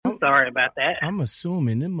sorry about that. I'm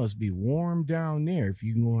assuming it must be warm down there if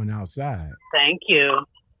you're going outside. Thank you.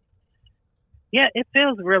 Yeah, it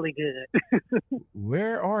feels really good.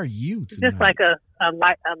 Where are you tonight? Just like a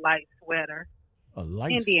light sweater. A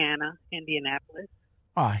light Indianapolis.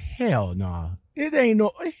 Oh, hell nah. It ain't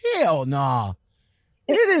no, hell nah.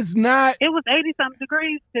 It is not. It was 80-something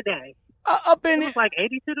degrees today. It was like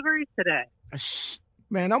 82 degrees today.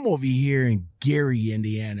 Man, I'm over here in Gary,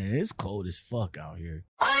 Indiana. It's cold as fuck out here.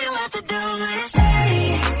 All you have to do is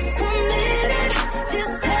stay a minute,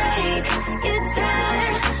 just take your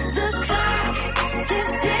time. The clock is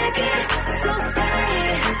ticking, so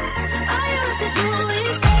stay. All you have to do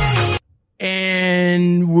is stay.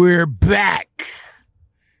 And we're back.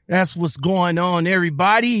 That's what's going on,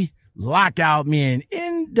 everybody. Lockout Men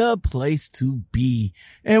in the place to be.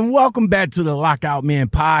 And welcome back to the Lockout Men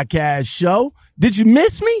podcast show. Did you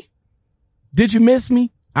miss me? Did you miss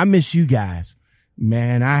me? I miss you guys.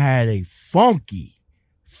 Man, I had a funky,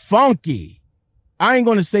 I ain't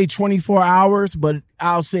going to say 24 hours, but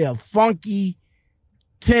I'll say a funky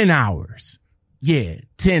 10 hours. Yeah,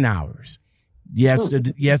 10 hours.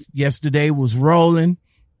 Yesterday was rolling.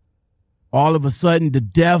 All of a sudden, the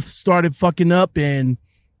deaf started fucking up and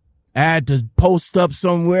I had to post up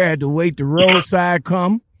somewhere. I had to wait the roadside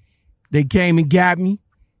come. They came and got me,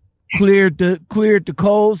 cleared the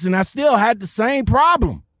codes, and I still had the same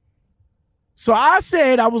problem. So I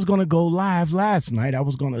said I was going to go live last night. I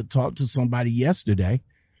was going to talk to somebody yesterday.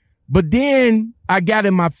 But then I got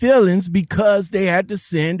in my feelings because they had to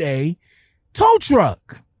send a tow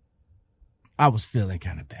truck. I was feeling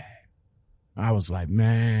kind of bad. I was like,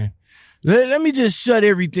 man, let me just shut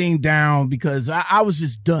everything down because I was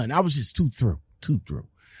just done. I was just too through.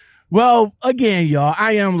 Well, again, y'all,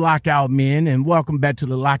 I am Lockout Men, and welcome back to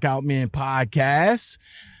the Lockout Men podcast.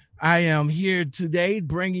 I am here today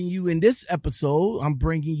bringing you in this episode. I'm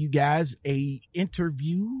bringing you guys a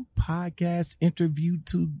podcast interview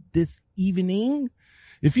to this evening.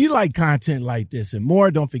 If you like content like this and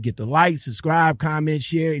more, don't forget to like, subscribe, comment,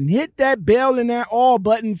 share, and hit that bell and that all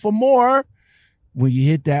button for more. When you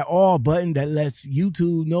hit that all button, that lets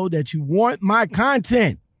YouTube know that you want my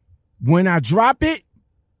content when I drop it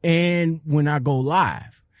and when I go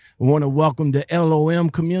live. I want to welcome the LOM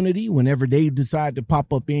community whenever they decide to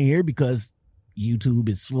pop up in here because YouTube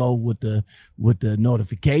is slow with the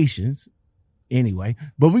notifications. Anyway,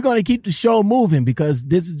 but we're going to keep the show moving because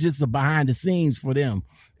this is just a behind the scenes for them.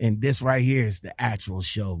 And this right here is the actual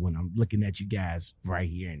show when I'm looking at you guys right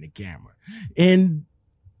here in the camera. And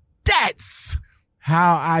that's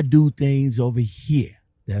how I do things over here.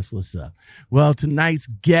 That's what's up. Well, tonight's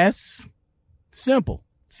guest, simple,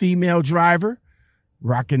 female driver,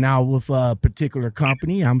 rocking out with a particular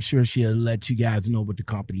company. I'm sure she'll let you guys know what the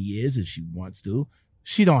company is if she wants to.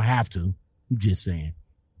 She don't have to. I'm just saying.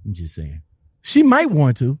 She might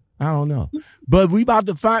want to. I don't know. But we about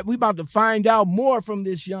to find out more from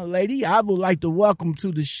this young lady. I would like to welcome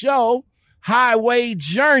to the show, Highway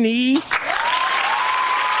Journey.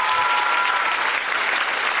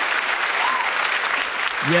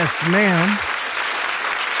 Yes, ma'am.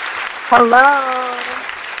 Hello.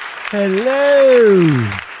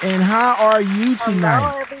 And how are you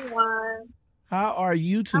tonight? Hello, everyone. How are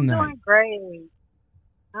you tonight? I'm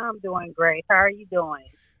doing great. How are you doing?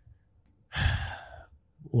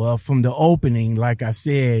 Well, from the opening, like I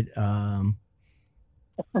said, I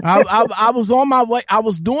was on my way. I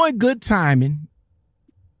was doing good timing.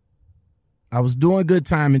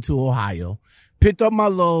 To Ohio. Picked up my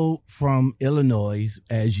load from Illinois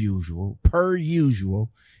as usual, per usual,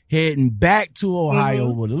 heading back to Ohio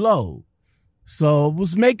with a load. So it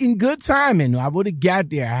was making good timing. I would have got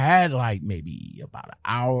there. I had like maybe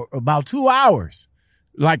about 2 hours,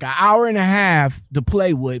 like an hour and a half to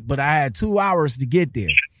play with, but I had 2 hours to get there.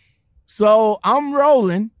 So I'm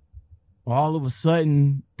rolling. All of a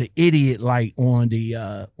sudden, the idiot light on the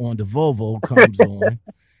Volvo comes on.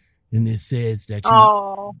 And it says that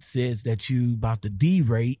you about to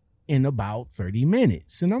derate in about 30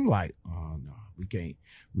 minutes. And I'm like, oh no, we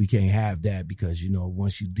can't have that because,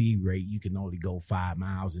 once you derate, you can only go 5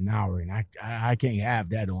 miles an hour. And I can't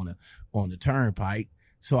have that on the turnpike.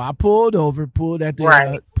 So I pulled over at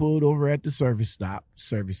the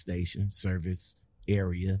service station, service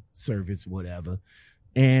area, service, whatever.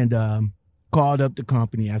 And, called up the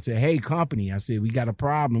company. I said, hey, company. I said, we got a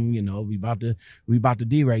problem. We about to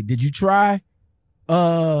derate. Did you try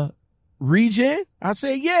regen? I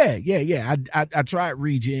said, yeah. I tried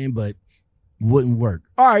regen, but wouldn't work.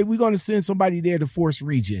 All right, we're going to send somebody there to force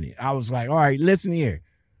regen it. I was like, all right, listen here.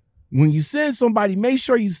 When you send somebody, make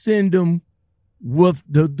sure you send them with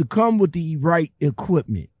come with the right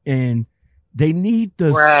equipment. And They need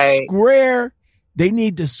the Right. square. They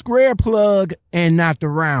need the square plug and not the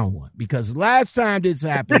round one. Because last time this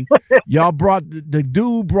happened, y'all brought the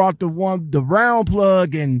dude brought the round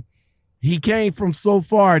plug, and he came from so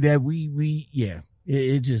far that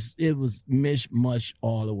it was mish-mush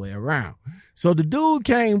all the way around. So the dude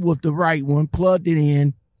came with the right one, plugged it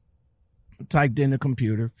in, typed in the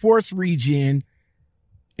computer, forced regen,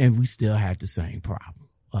 and we still had the same problem.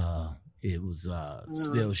 It was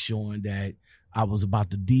still showing that I was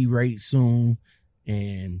about to derate soon,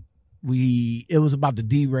 and it was about to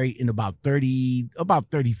derate in about 30,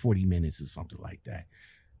 40 minutes or something like that.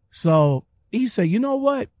 So he said, you know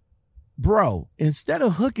what, bro, instead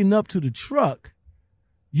of hooking up to the truck,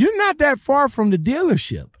 you're not that far from the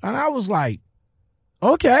dealership. And I was like,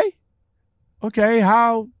 okay,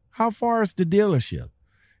 how far is the dealership?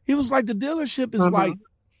 He was like, the dealership is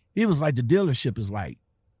like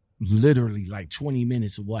literally like 20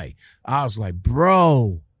 minutes away. I was like,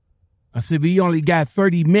 bro, I said, we only got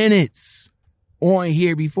 30 minutes on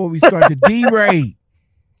here before we start to derate.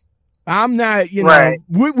 I'm not, Right.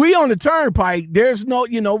 we on the turnpike. There's no,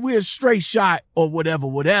 we're a straight shot or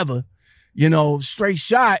whatever, straight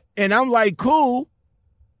shot. And I'm like, cool.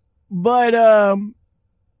 But,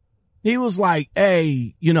 he was like,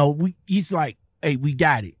 hey, he's like, hey, we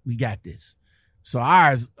got it. We got this. So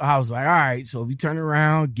I was like, all right. So we turn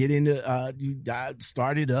around, get into,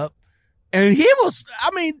 start it up. And he was,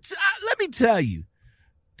 let me tell you,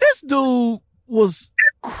 this dude was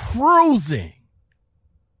cruising.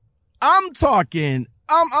 I'm talking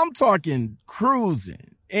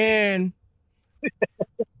cruising. And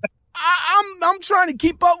I'm trying to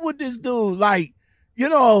keep up with this dude. Like,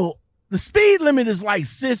 the speed limit is like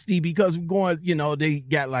 60 because we're going, they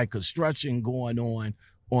got like construction going on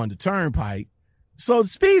the turnpike. So the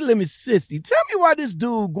speed limit is 60. Tell me why this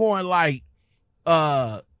dude going like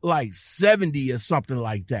 70 or something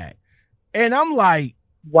like that. And I'm like,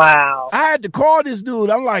 wow. I had to call this dude.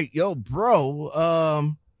 I'm like, yo,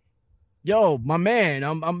 bro, my man,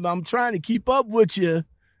 I'm trying to keep up with you.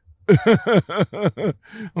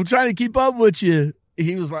 I'm trying to keep up with you.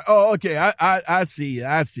 He was like, oh, okay. I see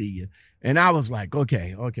you. And I was like,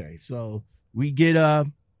 okay. So we get to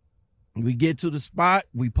the spot,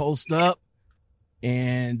 we post up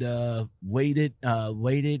and, waited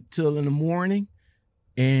till in the morning.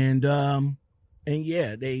 And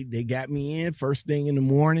yeah, they got me in first thing in the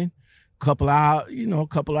morning. Couple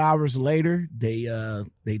hours later, they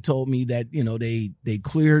told me that, they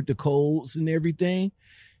cleared the codes and everything.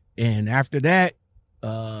 And after that,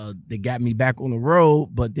 they got me back on the road,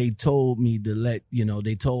 but they told me that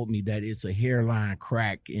it's a hairline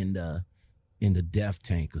crack in the def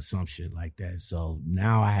tank or some shit like that. So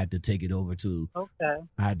now I had to take it over to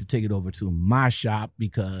my shop,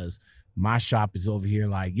 because my shop is over here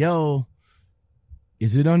like, yo,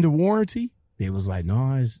 is it under warranty? They was like,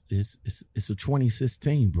 no, it's a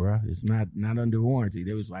 2016, bro. It's not under warranty.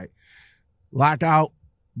 They was like, lock out,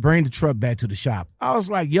 bring the truck back to the shop. I was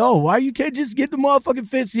like, yo, why you can't just get the motherfucking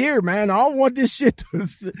fix here, man? I don't want this shit to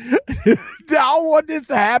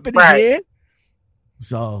happen again.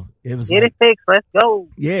 So it was Get it fixed. Let's go.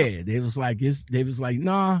 Yeah, they was like,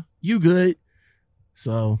 nah, you good.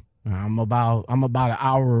 So I'm about an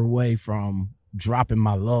hour away from dropping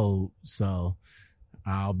my load. So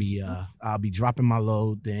I'll be dropping my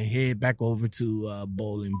load, then head back over to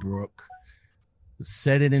Bolingbrook,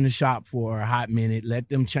 set it in the shop for a hot minute, let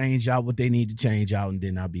them change out what they need to change out, and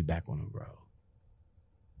then I'll be back on the road.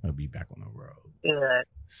 Good.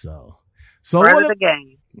 So Part of the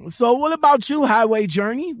game. So what about you, Highway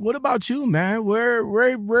Journey? What about you, man?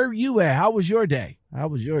 Where you at? How was your day? Well,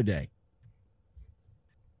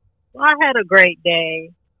 I had a great day.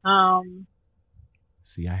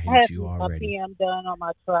 See, I I hate had you my already. PM done on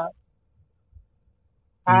my truck.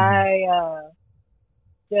 Mhm. I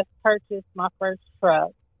just purchased my first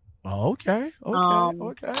truck. Oh, okay. I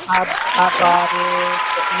bought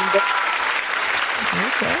it.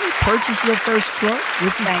 Okay. Purchase your first truck.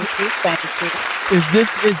 This is Thank you. is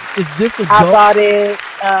this a I go? bought it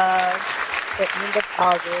the end of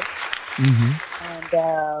August, Mm-hmm.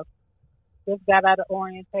 and just got out of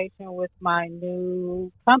orientation with my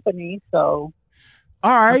new company, so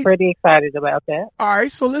All I'm right. pretty excited about that. All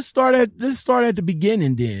right. So let's start at the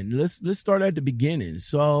beginning then. Let's start at the beginning.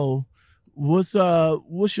 So what's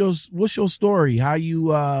your story? How you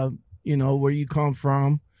where you come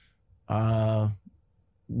from?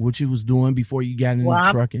 What you was doing before you got into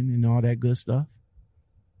Well, trucking and all that good stuff?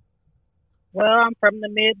 I'm from the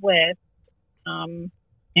Midwest,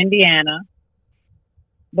 Indiana.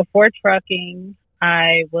 Before trucking,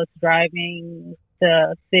 I was driving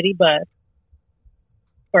the city bus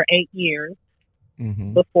for 8 years.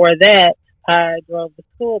 Mm-hmm. Before that, I drove the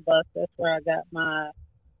school bus. That's where I got my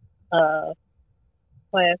uh,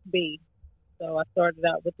 Class B. So I started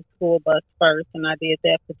out with the school bus first, and I did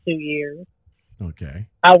that for 2 years. Okay.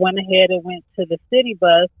 I went ahead and went to the city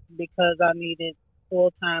bus because I needed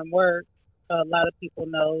full time work. A lot of people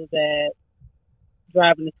know that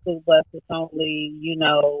driving the school bus is only,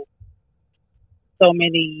 so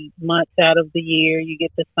many months out of the year. You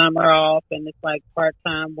get the summer off, and it's like part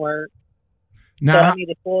time work. So I Now,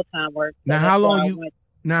 needed full time work. So now, that's how why long I you? went.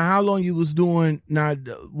 Now, how long you was doing? Now,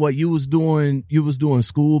 what you was doing? You was doing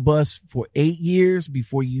school bus for 8 years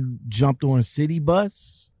before you jumped on a city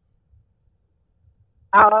bus.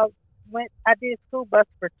 I I did school bus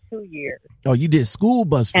for 2 years, Oh, you did school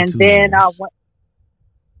bus for and 2 years. then I went.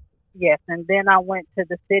 Yes, and then I went to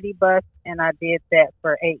the city bus, and I did that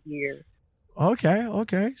for 8 years Okay,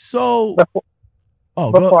 okay. So, before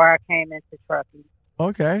oh, go. before I came into trucking.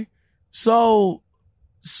 Okay, so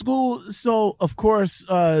school. So, of course,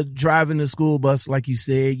 driving the school bus, like you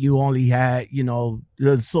said, you only had,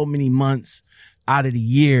 there's so many months out of the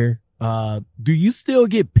year. Do you still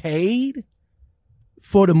get paid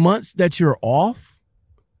for the months that you're off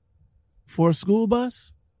for a school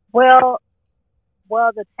bus? Well,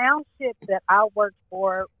 the township that I worked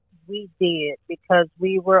for, we did because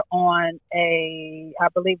we were on I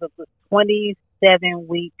believe it was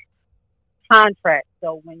 27-week contract.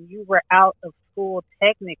 So when you were out of school,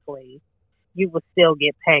 technically, you would still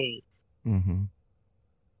get paid. Mm-hmm.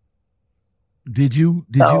 Did you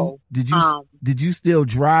still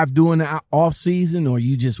drive during the off season, or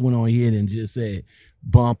you just went on ahead and just said,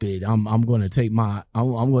 "Bump it. I'm going to take my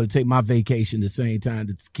vacation the same time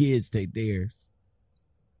that the kids take theirs."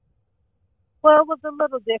 Well, it was a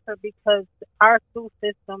little different because our school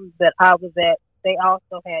system that I was at, they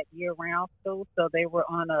also had year-round school, so they were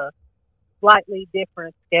on a slightly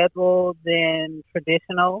different schedule than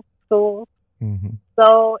traditional schools. Mm-hmm.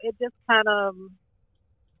 So it just kind of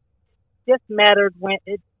just mattered when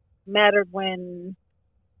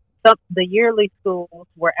the yearly schools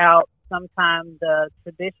were out. Sometimes the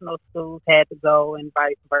traditional schools had to go, and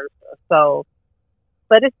vice versa. So,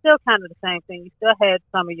 but it's still kind of the same thing. You still had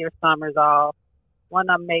some of your summers off. One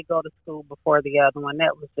of them may go to school before the other one.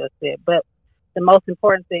 That was just it. But the most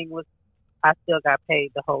important thing was I still got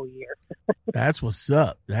paid the whole year. That's what's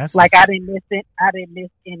up. That's like what's I didn't miss it. I didn't miss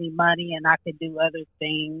any money, and I could do other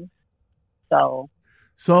things. So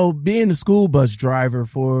being a school bus driver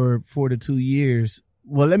for the 2 years.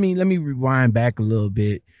 Well, let me rewind back a little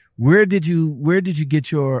bit. Where did you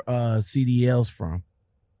get your CDLs from?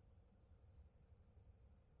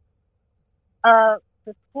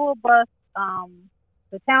 The school bus,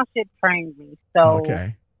 the township trained me, so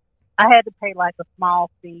Okay. I had to pay like a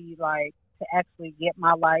small fee, like to actually get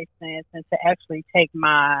my license and to actually take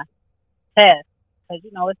my test, because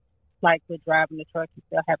it's like with driving the truck, you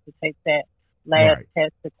still have to take that last Right.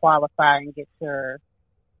 test to qualify and get your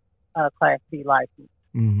Class B license.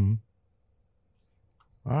 Mm-hmm.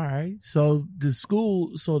 All right. So the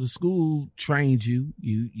school trained you.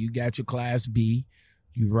 You got your Class B.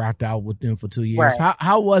 You rocked out with them for 2 years. Right.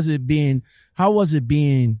 How was it being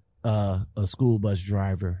a school bus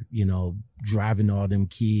driver? Driving all them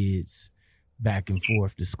kids back and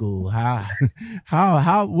forth to school. How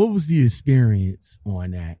what was the experience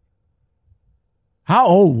on that? How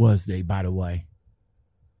old was they, by the way?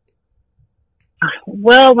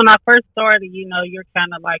 Well, when I first started, you're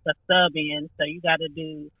kind of like a sub in, so you got to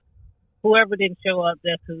do whoever didn't show up.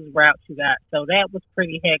 That's whose route you got. So that was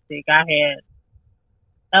pretty hectic. I had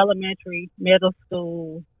elementary, middle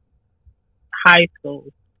school, high school,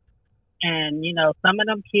 and some of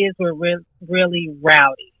them kids were really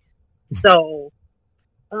rowdy. So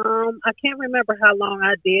I can't remember how long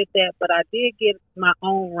I did that, but I did get my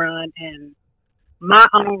own run, and my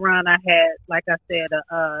own run, I had, like I said,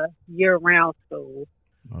 a year-round school,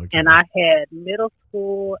 Okay. and I had middle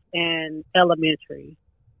school and elementary.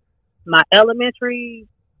 My elementary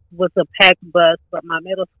was a packed bus, but my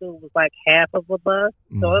middle school was like half of a bus,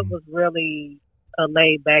 so it Mhm. was really a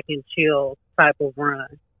laid-back and chill type of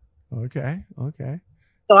run. Okay.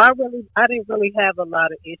 So I didn't really have a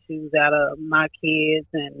lot of issues out of my kids,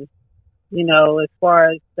 and as far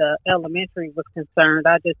as the elementary was concerned,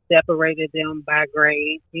 I just separated them by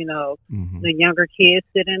grade. Mm-hmm. The younger kids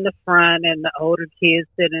sit in the front and the older kids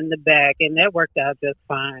sit in the back, and that worked out just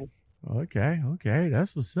fine. Okay.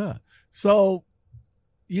 That's what's up. So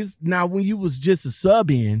now when you was just a sub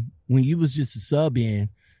in, and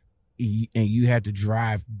you had to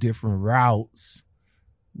drive different routes,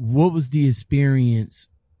 what was the experience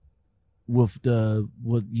with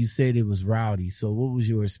what you said it was rowdy? So what was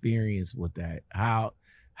your experience with that? How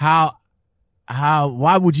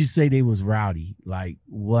why would you say they was rowdy? Like,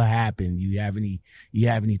 what happened? You have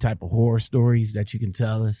any type of horror stories that you can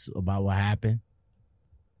tell us about what happened?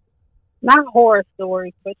 Not horror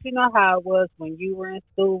stories, but you know how it was when you were in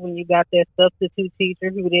school, when you got that substitute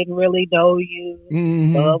teacher who didn't really know you. So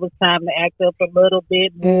Mm-hmm. it was time to act up a little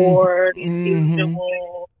bit more than Mm-hmm.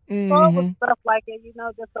 usual. So it was Mm-hmm. stuff like it,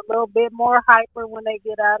 just a little bit more hyper when they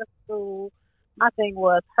get out of school. My thing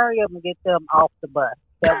was hurry up and get them off the bus.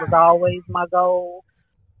 That was always my goal.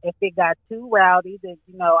 If it got too rowdy, then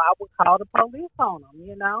I would call the police on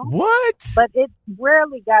them. What? But it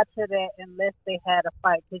rarely got to that unless they had a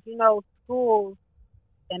fight. Because, schools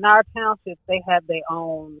in our township, they have their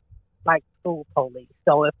own, like, school police.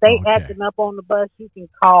 So if they Okay. acting up on the bus, you can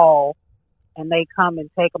call and they come and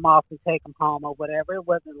take them off and take them home or whatever. It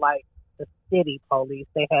wasn't like the city police.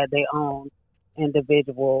 They had their own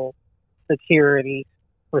individual security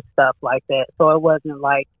for stuff like that. So it wasn't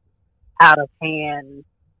like out of hand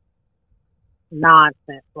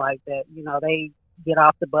nonsense like that. They get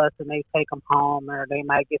off the bus and they take them home, or they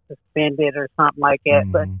might get suspended or something like that.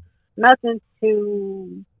 But Mm-hmm. nothing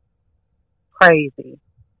too crazy.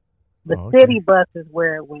 The Oh, city okay. bus is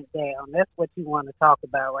where it went down. That's what you want to talk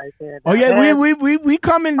about right there. Oh Now yeah, that's we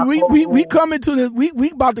coming a we whole. coming to the we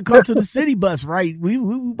about to come to the city bus right we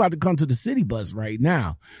about to come to the city bus right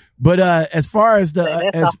now, but as far as the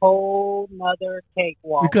That's a as whole nother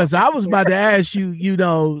cakewalk. because I was about to ask you,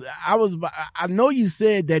 I know you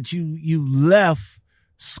said that you left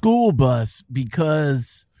school bus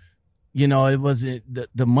because it wasn't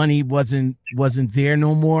the money wasn't there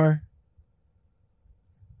no more.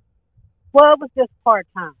 Well, it was just part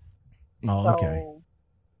time. Oh, okay.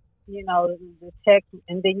 So, the check,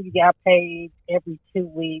 and then you got paid every 2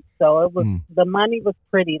 weeks. So Mm. the money was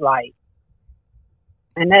pretty light.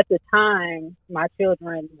 And at the time, my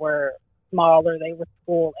children were smaller. They were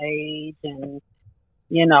school age. And,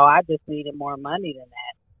 I just needed more money than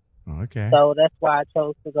that. Okay. So that's why I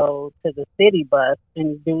chose to go to the city bus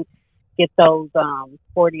and get those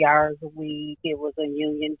 40 hours a week. It was a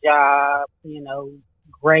union job,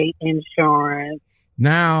 great insurance.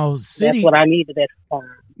 Now That's city what I needed at the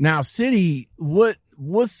time. Now, city, what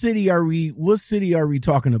city are we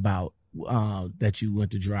talking about? That you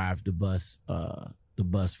went to drive the bus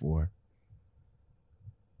for?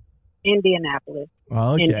 Indianapolis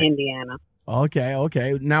Oh, in okay, Indiana.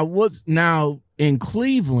 okay. Now in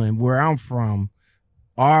Cleveland, where I'm from,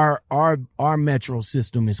 our metro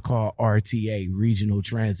system is called RTA, Regional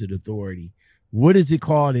Transit Authority. What is it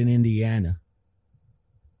called in Indiana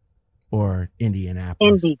or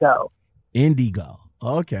Indianapolis? Indigo. Indigo.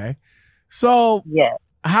 Okay. So Yes.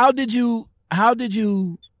 how did you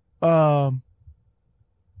uh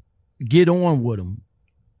get on with them?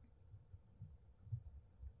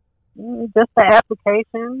 Just the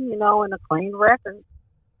application, and a clean record.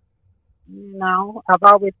 I've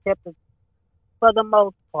always kept it for the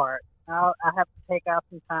most part. I have to take out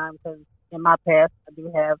some time because in my past I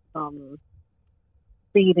do have some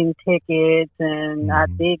speeding tickets, and I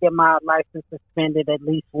Mhm. did get my license suspended at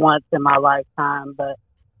least once in my lifetime. But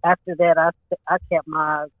after that, I kept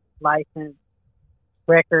my license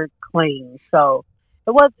record clean. So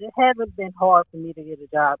it hasn't been hard for me to get a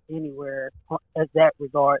job anywhere as that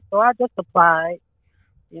regard. So I just applied,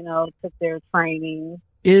 took their training.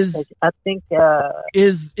 Is I think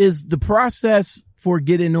is the process for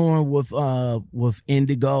getting on with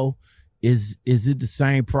Indigo, is it the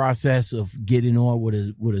same process of getting on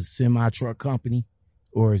with a semi truck company,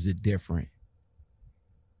 or is it different?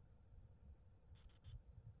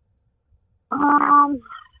 um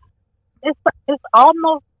it's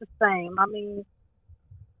almost the same. I mean,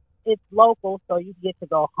 it's local, so you get to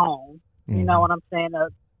go home. You know Mhm. what I'm saying?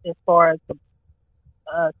 As far as the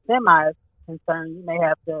semi is concerned, you may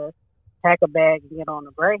have to pack a bag and get on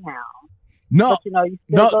the Greyhound. No, But you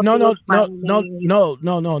still go through a training.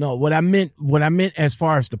 no. What I meant as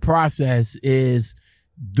far as the process is,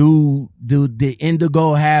 do the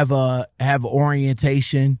Indigo have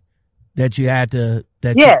orientation that you had to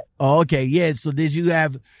Yes. oh, okay, yeah. So did you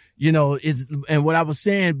have, it's, and what I was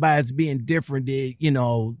saying by it's being different, did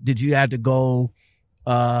you have to go,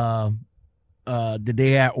 did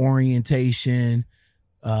they have orientation,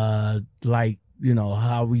 like,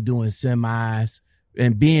 how we doing semis?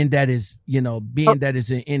 And being that it's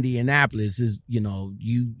in Indianapolis, is,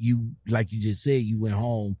 you like you just said, you went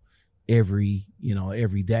home every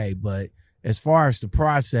day. But as far as the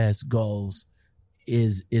process goes,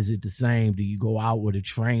 is it the same? Do you go out with a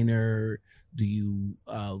trainer? Do you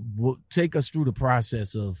take us through the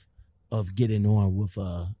process of getting on with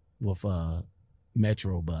a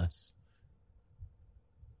Metro bus?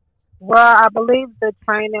 Well, I believe the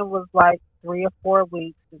training was like 3 or 4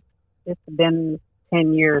 weeks. It's been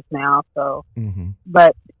 10 years now, so. Mm-hmm.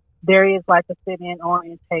 But there is like a sit-in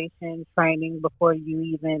orientation training before you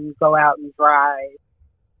even go out and drive.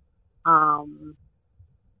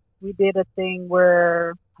 We did a thing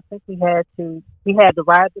where I think we had to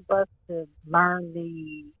ride the bus to learn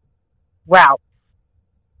the route.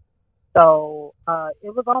 So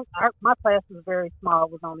it was on. My class was very small.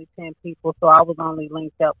 It was only 10 people, so I was only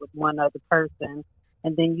linked up with one other person.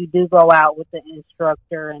 And then you do go out with the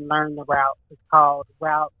instructor and learn the route. It's called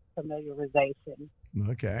route familiarization.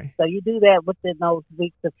 Okay. So you do that within those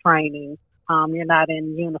weeks of training. You're not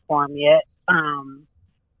in uniform yet.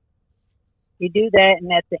 You do that,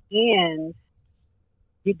 and at the end,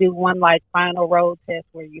 you do one like final road test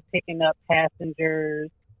where you're picking up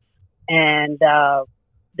passengers, and the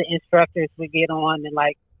instructors would get on and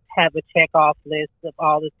like have a check off list of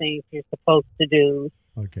all the things you're supposed to do.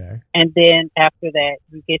 Okay. And then after that,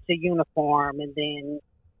 you get your uniform, and then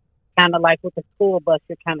kind of like with the school bus,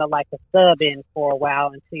 you're kind of like a sub in for a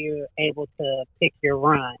while until you're able to pick your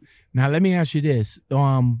run. Now let me ask you this: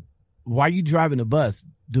 while you driving the bus,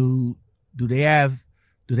 do they have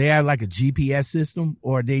like a GPS system,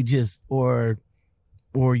 or they just or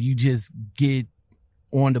you just get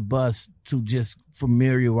on the bus to just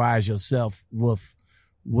familiarize yourself with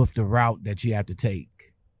the route that you have to take?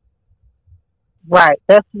 Right.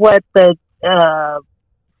 That's what the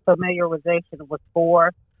familiarization was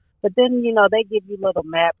for. But then, they give you little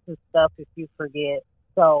maps and stuff if you forget.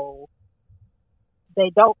 So they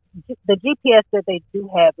don't, the GPS that they do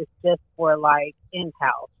have is just for like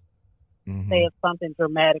in-house. Mm-hmm. Say if something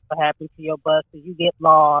dramatic will happen to your bus and you get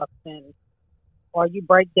lost or you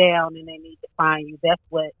break down and they need to find you, that's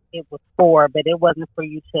what it was for. But it wasn't for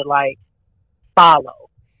you to like follow.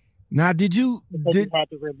 Now, you had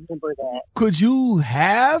to remember that. Could you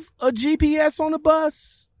have a GPS on the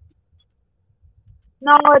bus?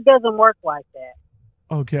 No, it doesn't work like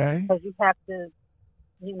that. Okay. Because you have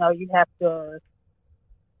to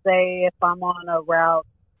say if I'm on a route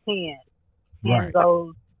 10, Right.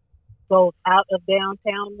 goes out of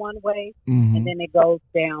downtown one way, Mm-hmm. and then it goes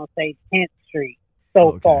down, say, 10th Street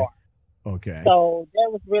so far. Okay. So there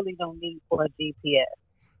was really no need for a GPS.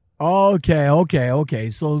 Okay.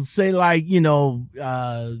 So say like,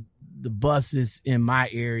 the bus is in my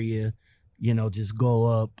area, just go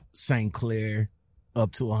up St. Clair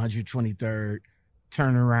up to 123rd,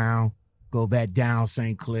 turn around, go back down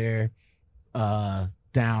St. Clair,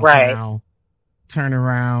 downtown, Right. turn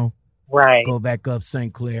around, Right. go back up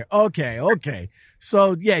St. Clair. Okay.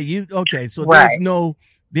 So yeah, so Right.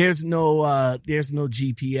 there's no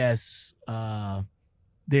GPS.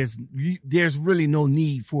 There's really no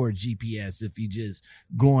need for a GPS if you just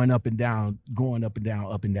going up and down, up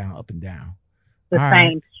and down. The All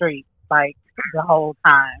same street, like the whole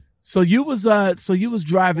time. So you was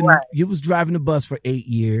driving Right. the bus for 8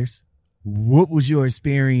 years. What was your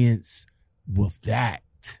experience with that?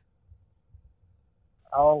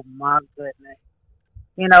 Oh my goodness.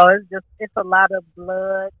 It's a lot of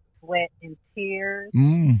blood, sweat, and tears.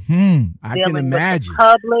 Mm-hmm. I can Dealing imagine. with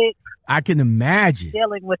the public. I can imagine.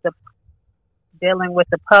 Dealing with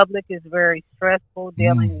the public is very stressful.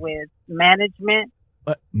 Dealing with management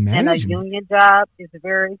and a Management? union job is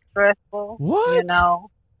very stressful. What?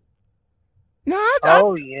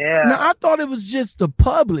 No, yeah. I thought it was just the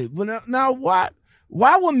public. Well, now why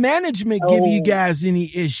would management give you guys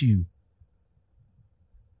any issue?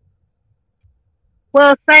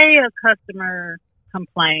 Well, say a customer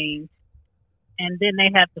complains, and then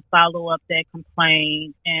they have to follow up that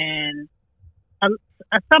complaint, and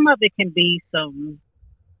some of it can be some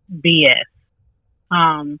BS.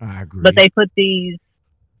 I agree. But they put these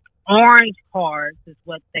orange cards, is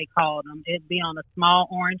what they call them. It'd be on a small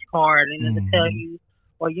orange card, and it'll tell you,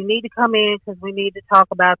 well, you need to come in because we need to talk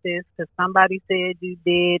about this because somebody said you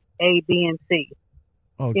did A, B, and C.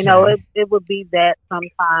 Okay. It would be that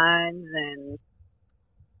sometimes, and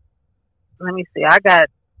let me see, I got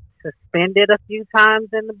suspended a few times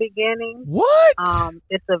in the beginning. What?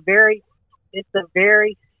 It's a very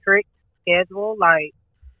strict schedule. Like,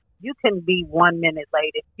 you can be 1 minute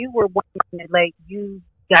late. If you were 1 minute late, you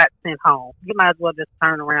got sent home. You might as well just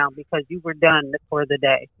turn around because you were done for the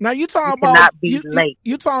day. Now you talking You about cannot be late.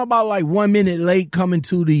 You talking about like 1 minute late coming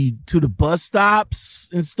to the bus stops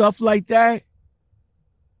and stuff like that?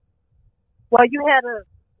 Well, you had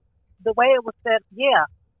the way it was set. Yeah,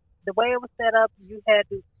 the way it was set up, you had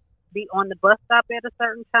to be on the bus stop at a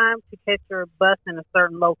certain time to catch your bus in a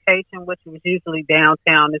certain location, which was usually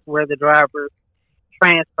downtown, is where the driver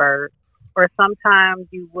transferred. Or sometimes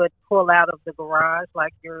you would pull out of the garage,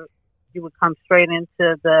 like you would come straight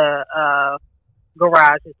into the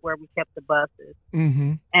garage is where we kept the buses,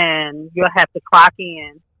 Mm-hmm. and you'll have to clock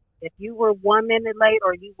in. If you were 1 minute late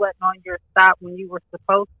or you wasn't on your stop when you were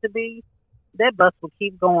supposed to be, that bus would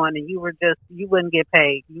keep going, and you wouldn't get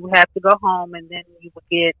paid. You would have to go home, and then you would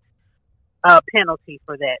get a penalty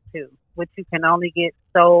for that too, which you can only get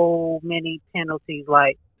so many penalties.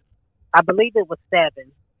 Like I believe it was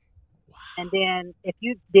 7. And then if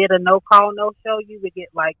you did a no call, no show, you would get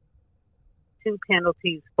like 2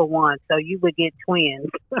 penalties for one. So you would get twins.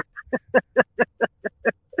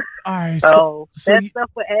 All right. So So that you,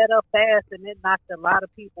 stuff would add up fast, and it knocked a lot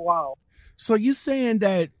of people off. so you saying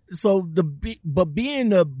that but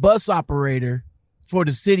being a bus operator for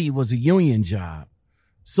the city was a union job.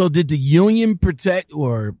 So did the union protect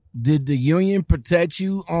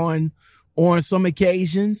you on some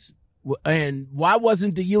occasions? And why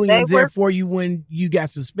wasn't the union They there were, for you when you got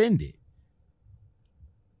suspended?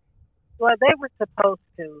 well, they were supposed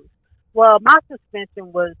to. Well, my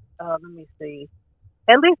suspension was, let me see,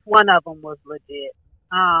 at least one of them was legit.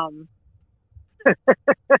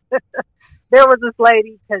 There was this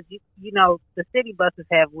lady, because, you know, the city buses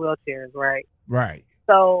have wheelchairs, right? Right.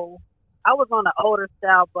 So I was on an older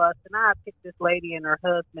style bus, and I picked this lady and her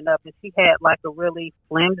husband up, and she had like a really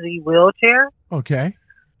flimsy wheelchair. Okay.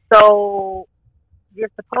 So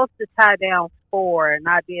you're supposed to tie down 4, and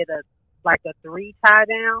I did a 3 tie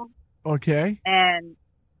down, Okay. and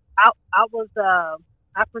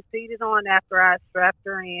I proceeded on after I strapped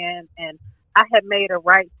her in, and I had made a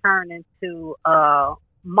right turn into a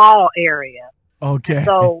mall area. Okay.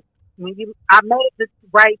 So I made this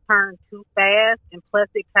right turn too fast, and plus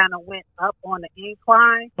it kind of went up on the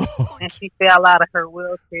incline, and she fell out of her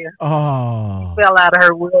wheelchair. Oh. Fell out of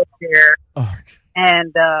her wheelchair, Okay.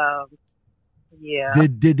 and yeah.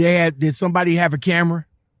 Did somebody have a camera?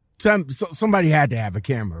 Somebody had to have a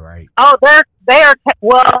camera, right? Oh,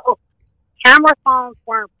 well, camera phones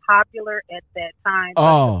weren't popular at that time,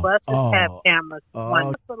 but the buses have cameras.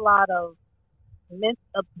 There's a lot of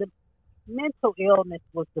the mental illness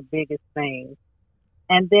was the biggest thing,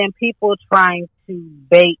 and then people trying to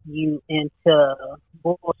bait you into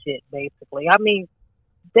bullshit. Basically, I mean,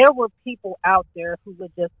 there were people out there who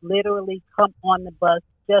would just literally come on the bus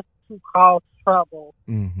just to cause trouble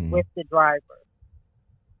with the driver.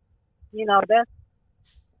 You know,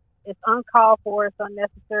 it's uncalled for, it's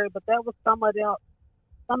unnecessary, but that was some of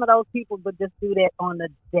those people would just do that on a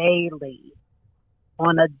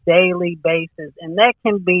daily basis, and that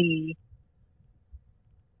can be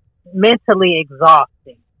mentally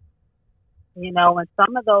exhausting. You know, and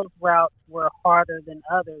some of those routes were harder than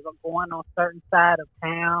others. I'm going on certain side of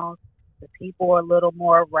town, the people are a little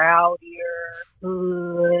more rowdier,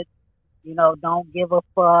 hood, you know, don't give a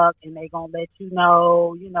fuck, and they gonna let you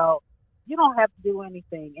know, you don't have to do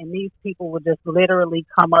anything. And these people would just literally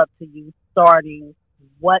come up to you starting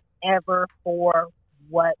whatever for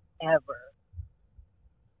whatever.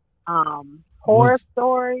 Horror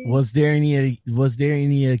stories. Was there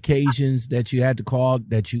any occasions that you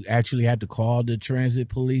actually had to call the transit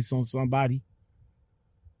police on somebody?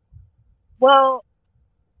 Well,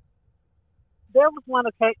 there was one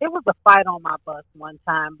occasion. It was a fight on my bus one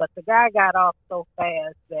time, but the guy got off so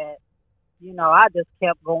fast that, you know, I just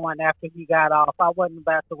kept going after he got off. I wasn't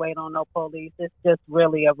about to wait on no police. It's just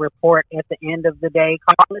really a report at the end of the day.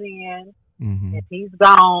 Call it in. Mm-hmm. If he's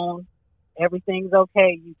gone, everything's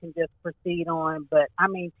okay. You can just proceed on. But, I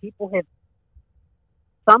mean,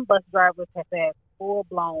 some bus drivers have had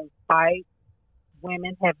full-blown fights.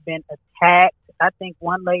 Women have been attacked. I think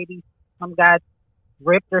one lady, some guy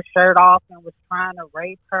ripped her shirt off and was trying to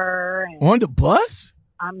rape her. And, on the bus?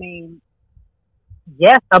 I mean,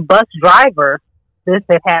 yes, a bus driver. This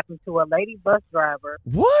had happened to a lady bus driver.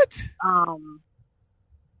 What?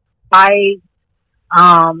 Fight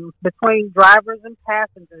between drivers and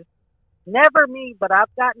passengers. Never me, but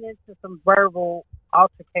I've gotten into some verbal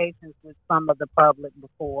altercations with some of the public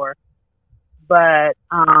before. But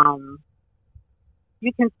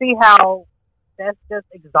you can see how that's just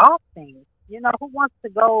exhausting. You know, who wants to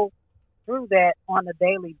go through that on a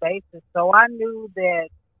daily basis? So I knew that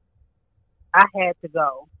I had to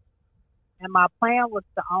go. And my plan was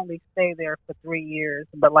to only stay there for 3 years.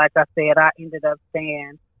 But like I said, I ended up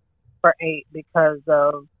staying for 8 because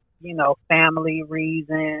of, you know, family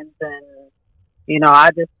reasons. And, you know,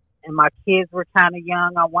 and my kids were kind of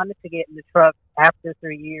young. I wanted to get in the truck after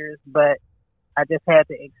 3 years, but I just had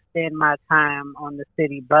to extend my time on the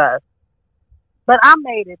city bus. But I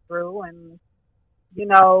made it through, and, you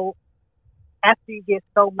know, after you get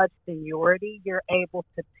so much seniority, you're able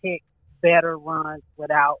to pick better runs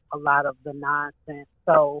without a lot of the nonsense.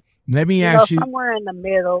 So let me ask you somewhere in the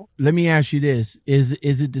middle. Let me ask you this: Is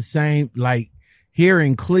it the same? Like, here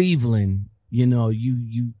in Cleveland, you know,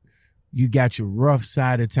 you got your rough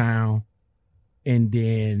side of town, and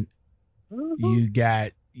then you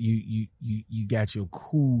got you got your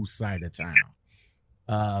cool side of town.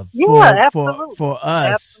 Yeah, absolutely.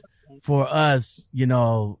 For us, you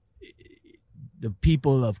know, the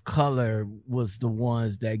people of color was the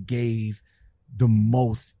ones that gave the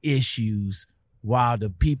most issues, while the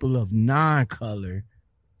people of non-color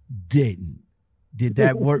didn't. Did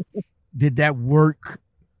that work? Did that work?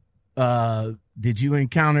 Did you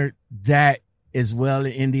encounter that as well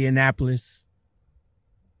in Indianapolis?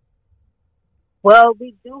 Well,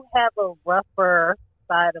 we do have a rougher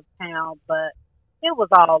side of town, but it was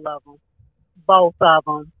all of them, both of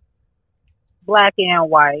them, black and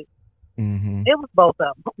white. Mm-hmm. It was both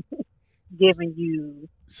of them giving you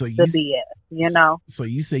So the you BS, you know. so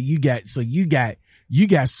you say you got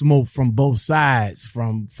smoke from both sides,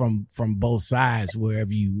 from both sides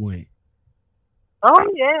wherever you went. Oh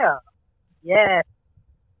yeah, yeah.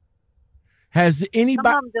 Has Some anybody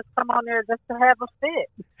of them just come on there just to have a fit.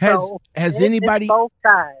 has So has it's anybody both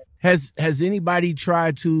sides. has anybody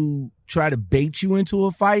tried to bait you into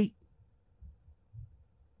a fight?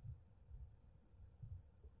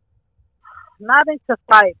 Not into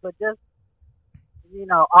fight, but just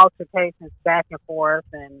altercations back and forth,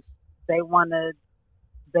 and they want to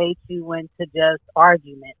bait you into just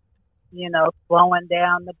arguments. Slowing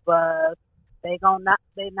down the bus. They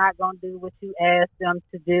not gonna do what you ask them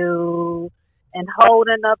to do, and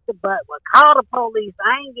holding up the bus. Well, call the police.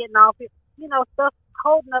 I ain't getting off here. Stuff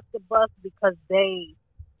holding up the bus because they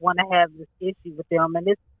want to have this issue with them, and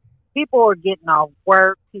it's people are getting off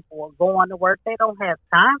work. People are going to work. They don't have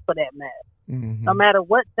time for that mess. Mm-hmm. No matter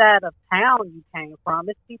what side of town you came from,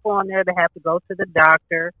 it's people on there that have to go to the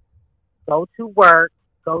doctor, go to work,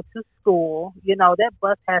 go to school. That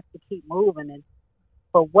bus has to keep moving. And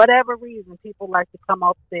for whatever reason, people like to come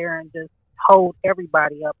up there and just hold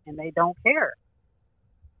everybody up, and they don't care.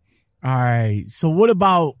 All right. So what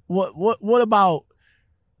about what about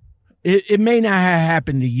it may not have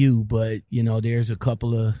happened to you, but there's a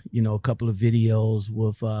couple of videos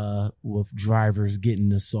with drivers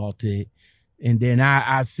getting assaulted. And then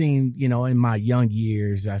I seen, in my young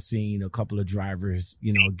years, I seen a couple of drivers,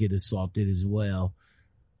 get assaulted as well.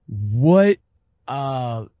 What,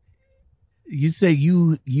 you say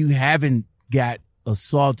you haven't got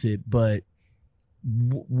assaulted, but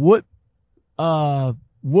what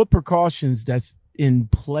precautions that's in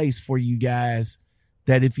place for you guys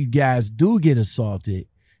that if you guys do get assaulted?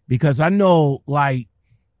 Because I know, like,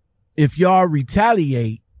 if y'all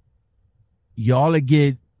retaliate, y'all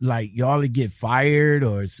get fired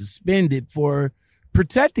or suspended for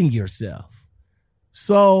protecting yourself.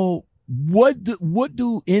 So what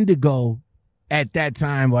do Indigo at that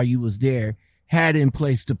time, while you was there, had in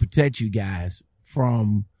place to protect you guys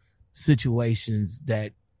from situations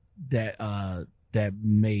that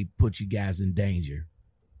may put you guys in danger?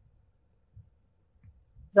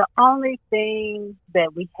 The only thing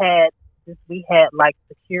that we had is we had like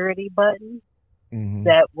security buttons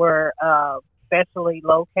that were specially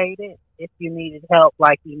located if you needed help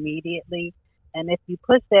like immediately. And if you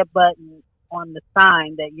push that button on the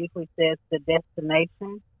sign that usually says the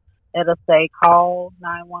destination, it'll say call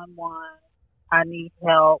 911, I need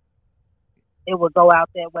help. It would go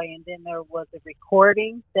out that way, and then there was a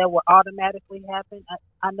recording that would automatically happen.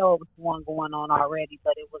 I know it was one going on already,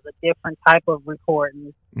 but it was a different type of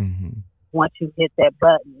recording. Once you hit that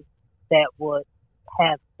button, that would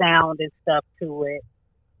have sound and stuff to it.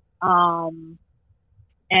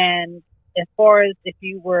 And as far as if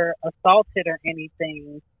you were assaulted or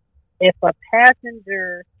anything, if a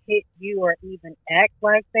passenger hit you or even act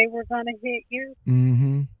like they were going to hit you,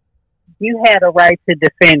 you had a right to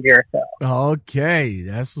defend yourself. Okay,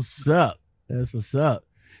 that's what's up. That's what's up.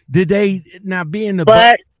 Did they now be in the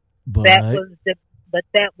but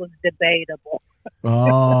that was debatable.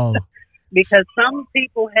 Oh, because some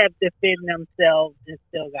people have defended themselves and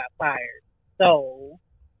still got fired. So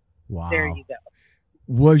wow. There you go.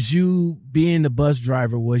 Was you, being the bus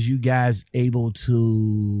driver, was you guys able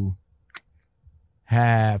to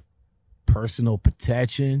have personal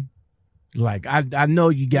protection? Like, I know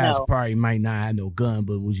you guys probably might not have no gun,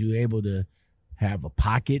 but was you able to have a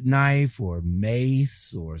pocket knife or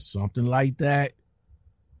mace or something like that?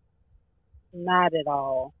 Not at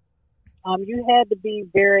all. You had to be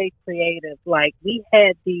very creative. Like, we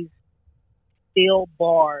had these steel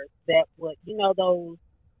bars that would, those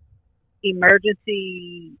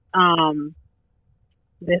emergency,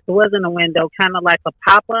 this wasn't a window, kind of like a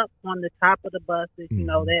pop-up on the top of the buses,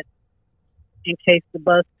 that in case the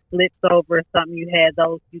bus flips over or something, you had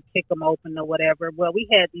those, you kick them open or whatever. Well, we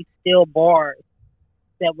had these steel bars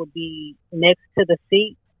that would be next to the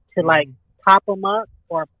seat to like pop them up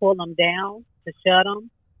or pull them down to shut them.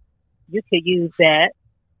 You could use that.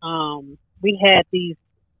 We had these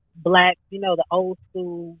black, the old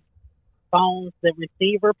school phones, the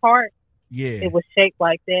receiver part. Yeah. It was shaped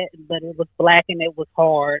like that, but it was black and it was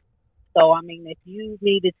hard. So, I mean, if you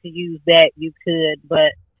needed to use that, you could.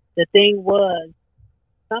 But the thing was,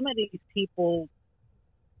 some of these people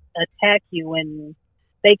attack you, and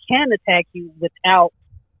they can attack you without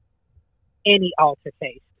any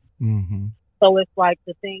altercation. Mm-hmm. So it's like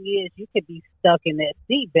the thing is, you could be stuck in that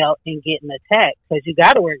seatbelt and getting attacked because you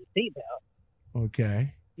got to wear your seatbelt.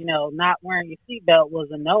 Okay. Not wearing your seatbelt was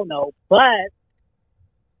a no-no, but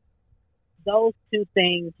those two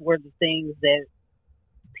things were the things that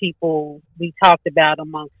we talked about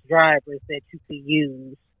amongst drivers that you could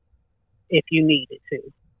use if you needed to.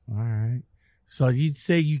 All right. So you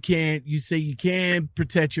say you can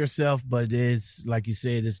protect yourself, but it's like you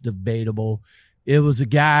said, it's debatable. It was a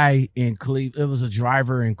guy in Cleveland. It was a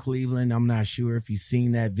driver in Cleveland. I'm not sure if you've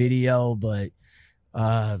seen that video, but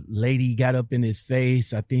lady got up in his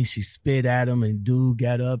face. I think she spit at him, and dude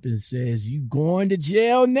got up and says, "You going to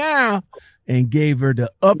jail now?" and gave her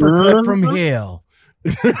the uppercut from hell.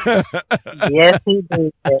 Yes, he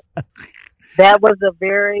did. That was a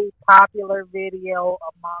very popular video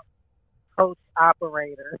among coach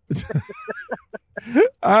operators.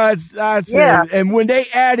 I said, Yeah. And when they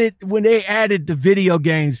added the video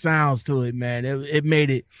game sounds to it, man, it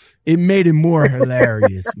made it more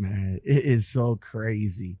hilarious, man. It is so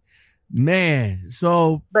crazy, man.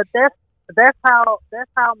 So, But that's how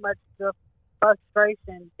much the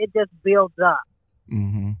frustration it just builds up.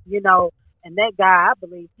 mm-hmm. And that guy, I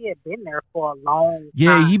believe he had been there for a long time.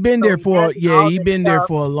 Yeah, he been there for there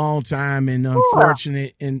for a long time, and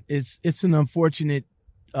unfortunate, and it's an unfortunate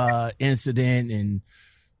incident, and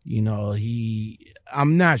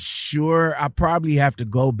I'm not sure. I probably have to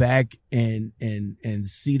go back and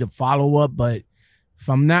see the follow up, but if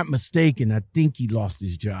I'm not mistaken, I think he lost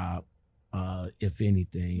his job, if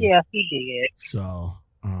anything. Yeah, he did. So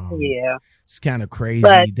yeah, it's kind of crazy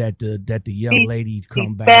But that the young lady come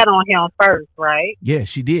she back. spat on him first, right? Yeah,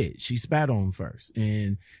 she did. She spat on him first,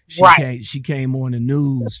 and she came on the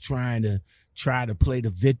news trying to play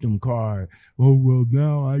the victim card. Oh well,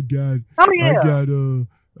 now I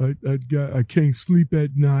can't sleep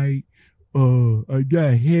at night. I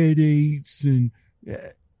got headaches, and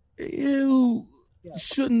you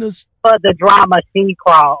shouldn't have. For the drama, she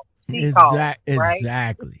called. Right?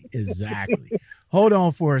 Exactly. Hold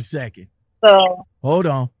on for a second. So hold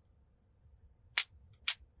on.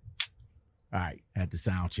 All right, had the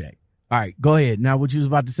sound check. All right, go ahead. Now, what you was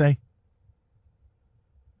about to say?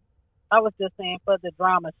 I was just saying, for the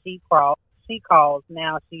drama, she calls.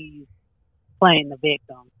 Now she's playing the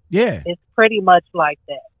victim. Yeah, it's pretty much like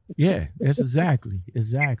that. Yeah, that's exactly.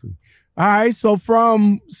 All right, so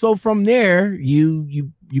from there,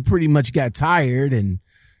 you pretty much got tired and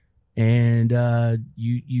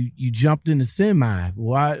you jumped in the semi.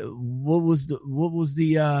 Why? What was the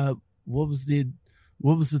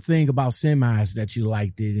thing about semis that you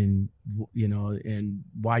liked it, and and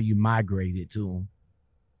why you migrated to them?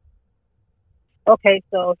 Okay,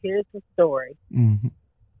 so here's the story. Mm-hmm.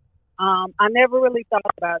 I never really thought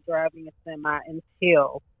about driving a semi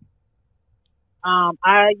until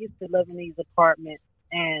I used to live in these apartments,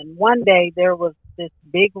 and one day there was this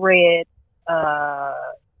big red,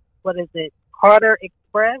 Carter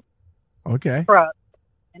Express truck,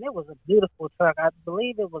 and it was a beautiful truck. I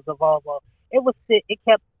believe it was a Volvo. It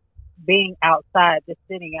kept being outside, just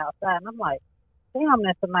sitting outside, and I'm like, damn,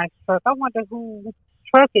 that's a nice truck. I wonder whose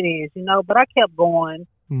truck it is, but I kept going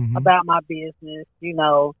about my business,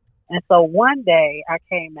 and so one day I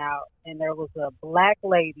came out and there was a black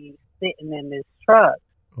lady sitting in this truck.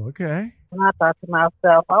 Okay. And I thought to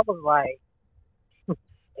myself, I was like,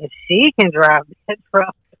 if she can drive that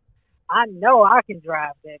truck, I know I can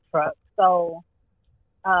drive that truck. So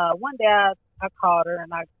one day I called her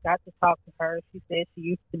and I got to talk to her. She said she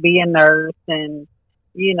used to be a nurse, and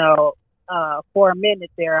for a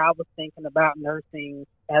minute there I was thinking about nursing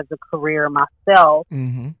as a career myself.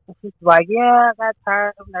 Mm-hmm. And she's like, yeah, I got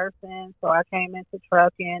tired of nursing, so I came into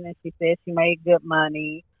trucking, and she said she made good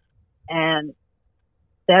money. And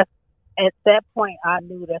at that point I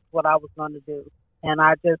knew that's what I was going to do. And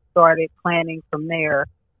I just started planning from there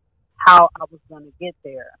how I was going to get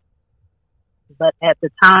there. But at the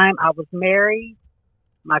time I was married,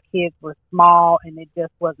 my kids were small, and it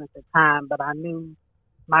just wasn't the time, but I knew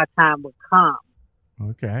my time would come.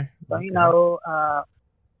 Okay. So,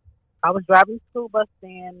 I was driving school bus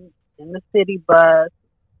in the city bus,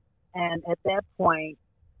 and at that point,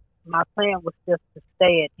 my plan was just to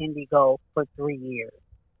stay at Indigo for 3 years.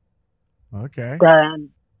 Okay. Then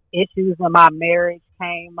issues in my marriage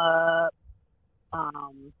came up.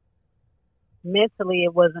 Mentally,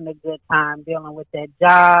 it wasn't a good time dealing with that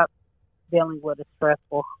job, dealing with a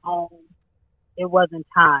stressful home. It wasn't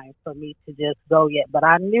time for me to just go yet, but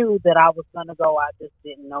I knew that I was going to go. I just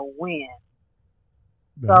didn't know when.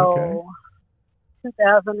 Okay. So,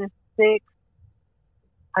 2006,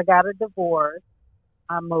 I got a divorce.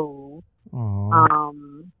 I moved. Aw.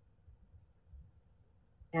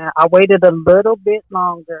 And I waited a little bit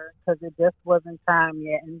longer because it just wasn't time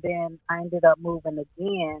yet. And then I ended up moving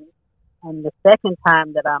again. And the second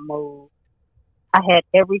time that I moved, I had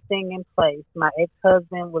everything in place. My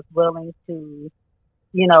ex-husband was willing to,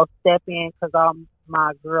 step in because all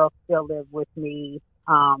my girls still live with me.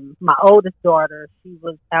 My oldest daughter, she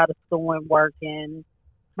was out of school and working.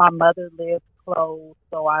 My mother lived close.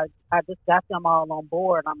 So I just got them all on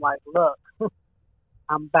board. I'm like, look,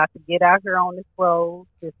 I'm about to get out here on this road.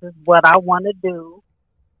 This is what I want to do.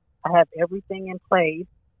 I have everything in place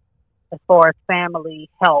as far as family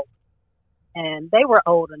help. And they were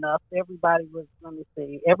old enough. Everybody was in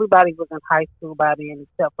high school by then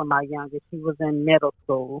except for my youngest. She was in middle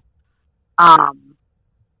school. And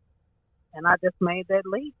I just made that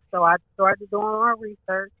leap. So I started doing my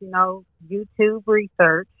research, YouTube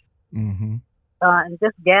research. Mm-hmm. And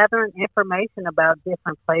just gathering information about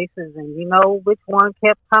different places, and which one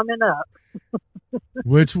kept coming up.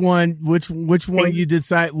 Which one you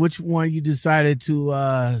decided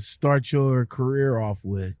to start your career off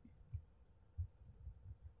with?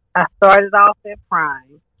 I started off at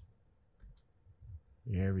Prime.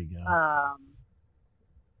 There we go.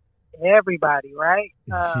 Everybody, right?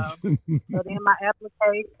 Put in my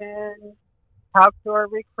application, talk to a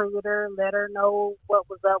recruiter, let her know what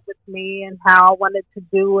was up with me and how I wanted to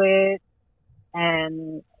do it.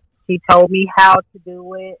 And she told me how to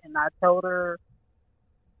do it. And I told her,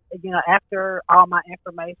 after all my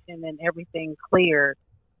information and everything cleared,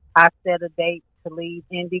 I set a date to leave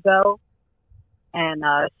Indigo. And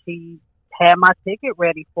she had my ticket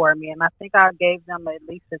ready for me. And I think I gave them at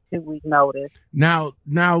least a 2-week notice. Now,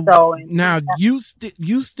 you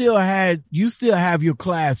still have your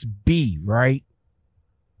class B, right?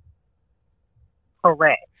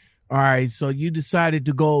 Correct. All right. So you decided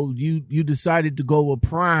to go. You decided to go with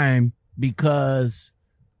Prime because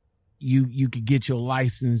you could get your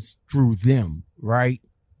license through them, right?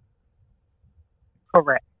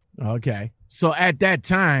 Correct. Okay. So at that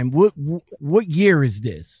time, what year is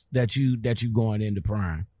this that you going into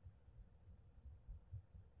Prime?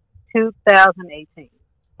 2018.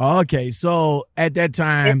 Okay. So at that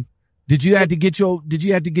time, did you have to get your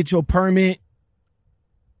permit,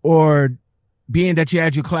 or being that you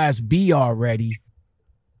had your class B already,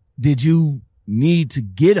 did you need to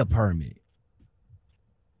get a permit?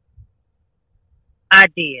 I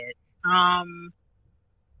did.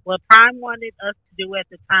 What Prime wanted us to do at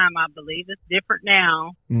the time, I believe it's different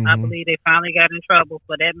now. Mm-hmm. I believe they finally got in trouble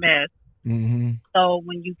for that mess. Mm-hmm. So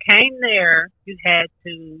when you came there, you had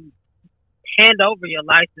to hand over your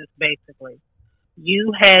license, basically.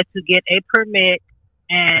 You had to get a permit,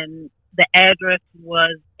 and the address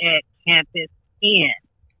was at Campus N.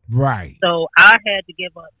 Right. So I had to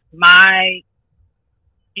give up my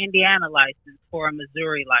Indiana license for a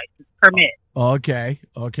Missouri license permit. Okay.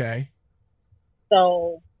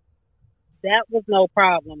 So that was no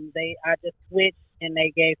problem. I just switched, and they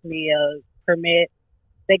gave me a permit.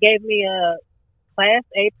 They gave me a Class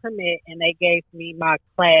A permit, and they gave me my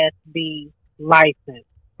Class B license.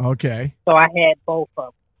 Okay. So I had both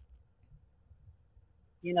of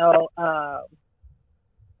them.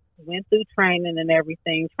 Went through training and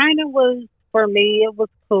everything. Training was, for me, it was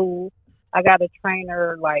cool. I got a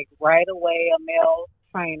trainer like right away, a male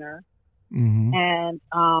trainer. Mm-hmm.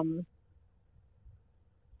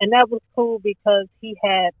 And that was cool because he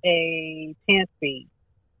had a 10-speed.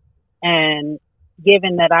 And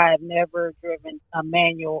given that I have never driven a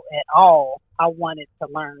manual at all, I wanted to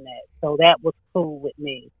learn that. So that was cool with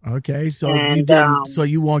me. Okay, so you didn't, so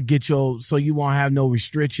you won't have no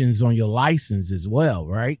restrictions on your license as well,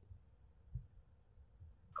 right?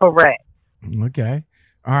 Correct. Okay.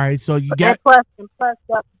 All right. So you plus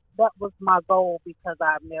that was my goal because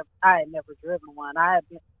I had never driven one. I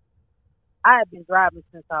had been driving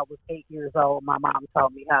since I was 8 years old. My mom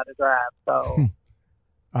taught me how to drive. So,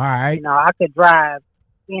 all right. I could drive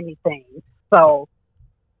anything. So,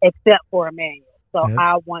 except for a manual. So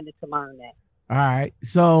I wanted to learn that. All right.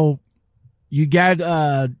 So you got,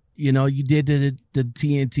 you did the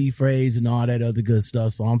TNT phrase and all that other good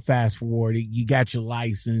stuff. So I'm fast forwarding. You got your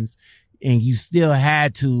license and you still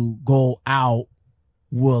had to go out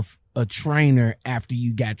with a trainer after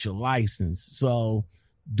you got your license. So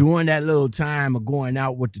during that little time of going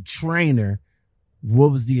out with the trainer,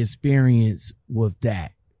 what was the experience with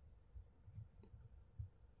that?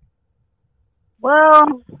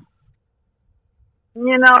 Well,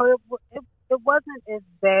 it wasn't as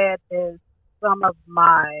bad as some of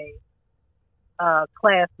my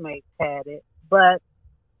classmates had it, but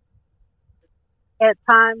at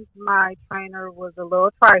times my trainer was a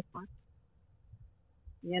little trifling,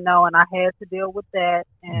 and I had to deal with that.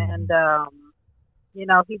 And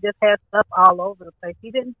he just had stuff all over the place.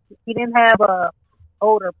 He didn't have a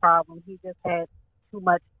odor problem. He just had too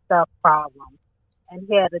much stuff problem, and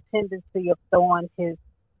he had a tendency of throwing his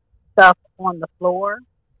stuff on the floor.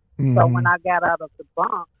 Mm-hmm. So when I got out of the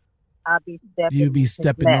bunk, you'd be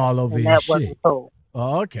stepping all over his that shit. wasn't cool.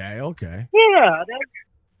 Oh, okay. Yeah,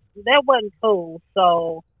 that wasn't cool.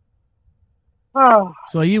 So,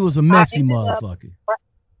 so he was a messy motherfucker.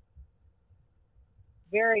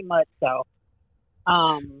 Very much so.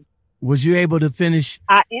 Was you able to finish?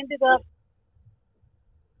 I ended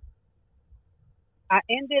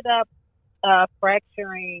up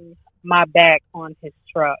fracturing my back on his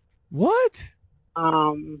truck. What?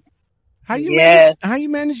 How you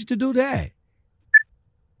managed to do that?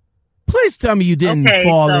 Please tell me you didn't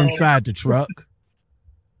fall inside the truck.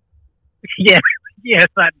 Yes,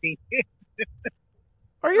 I did.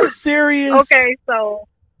 Are you serious? Okay, so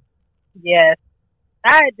yes,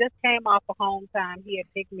 I had just came off of home time. He had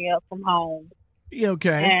picked me up from home. Yeah,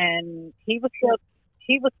 okay. And he was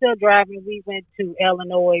still driving. We went to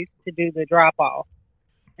Illinois to do the drop off.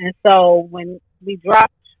 And so when we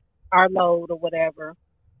dropped our load or whatever,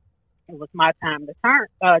 it was my time to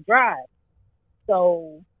drive.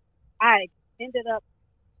 So I ended up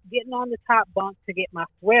getting on the top bunk to get my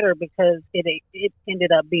sweater because it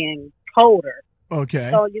ended up being colder. Okay.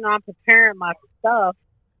 So, I'm preparing my stuff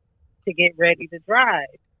to get ready to drive.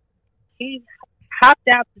 He hopped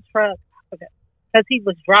out the truck because he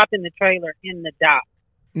was dropping the trailer in the dock.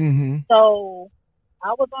 Mm-hmm. So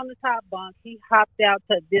I was on the top bunk. He hopped out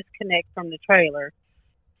to disconnect from the trailer.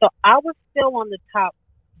 So I was still on the top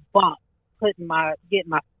bunk getting my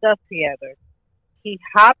stuff together. He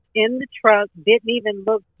hopped in the truck, didn't even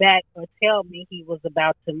look back or tell me he was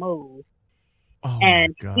about to move. Oh,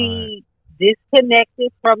 and my God. He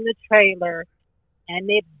disconnected from the trailer and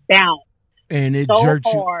it bounced. And it so jerked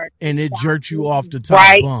hard, you, and it jerked you off the top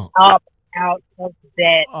right bunk. Up out of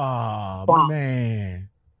that bunk. Man.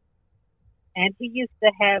 And he used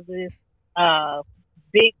to have this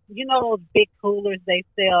big, those big coolers they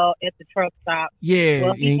sell at the truck stop. Yeah.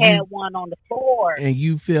 Well, he had one on the floor. And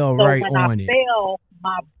you fell so right when on I it. fell,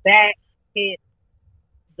 my back hit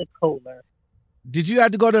the cooler. Did you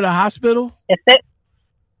have to go to the hospital? At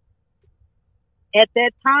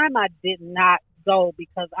that time, I did not go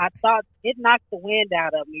because I thought it knocked the wind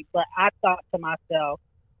out of me. But I thought to myself,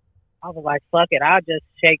 I was like, fuck it, I'll just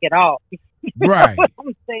shake it off. Right. What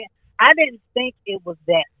I'm saying? I didn't think it was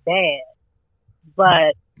that bad.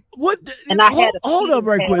 But hold up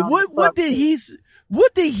right quick. What did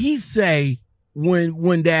he say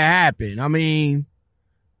when that happened? I mean,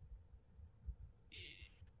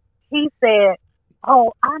 he said,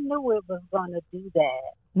 "Oh, I knew it was going to do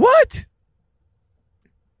that." What?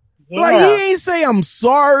 Yeah. Like he ain't say I'm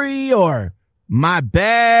sorry or my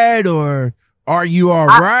bad or are you all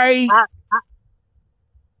right?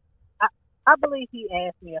 I believe he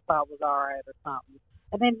asked me if I was all right or something,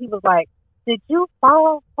 and then he was like, "Did you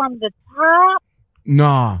fall from the top?"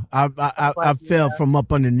 No, I fell from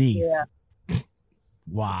up underneath. Yeah.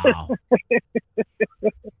 Wow.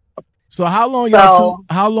 So how long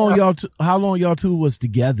y'all two was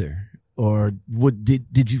together, or what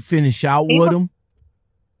did you finish out with him?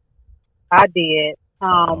 I did.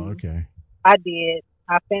 Okay. I did.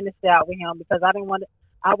 I finished out with him because I didn't want to.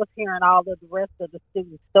 I was hearing all of the rest of the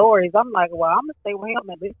student stories. I'm like, well, I'm gonna stay with him.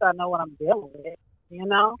 At least I know what I'm dealing with,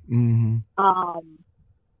 Mm-hmm.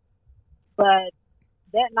 But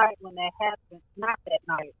that night when that happened, not that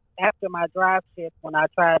night, after my drive shift, when I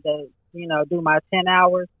tried to, do my 10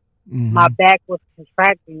 hours, Mm-hmm. my back was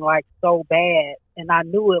contracting like so bad, and I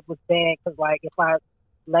knew it was bad because, like, if I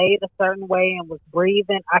laid a certain way and was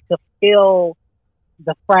breathing, I could feel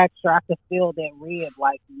the fracture. I could feel that rib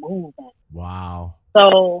like moving. Wow.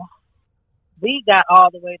 So we got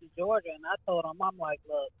all the way to Georgia, and I told him, I'm like,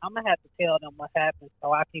 look, I'm gonna have to tell them what happened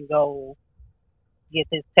so I can go get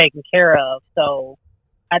this taken care of. So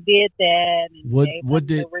I did that, and gave them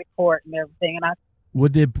the report and everything, and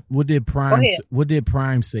What did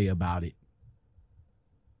Prime say about it?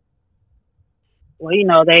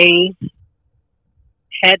 Well, they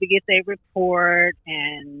had to get their report,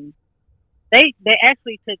 and they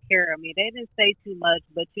actually took care of me. They didn't say too much,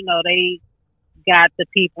 but they got the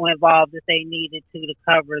people involved that they needed to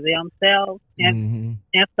cover themselves. Mm-hmm.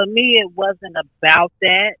 And for me, it wasn't about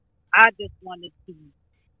that. I just wanted to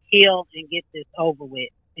heal and get this over with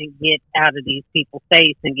and get out of these people's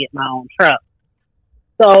face and get my own truck.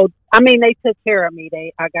 So, I mean, they took care of me.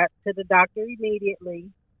 I got to the doctor immediately.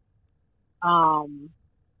 I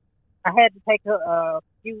had to take a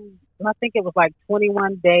few, I think it was like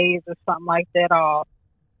 21 days or something like that off.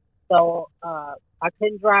 So, I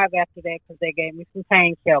couldn't drive after that because they gave me some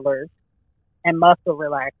painkillers and muscle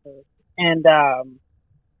relaxers. And,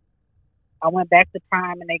 I went back to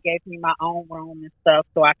Prime and they gave me my own room and stuff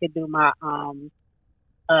so I could do my,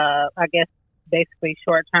 I guess basically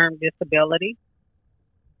short-term disability.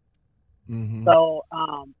 Mm-hmm. So,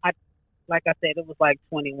 like I said, it was like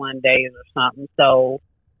 21 days or something. So,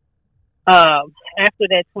 after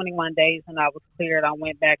that 21 days and I was cleared, I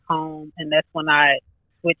went back home and that's when I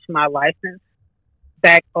switched my license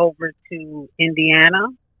back over to Indiana.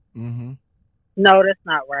 Mm-hmm. No, that's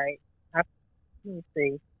not right. Let me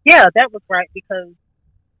see. Yeah, that was right because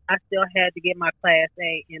I still had to get my Class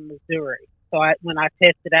A in Missouri. So when I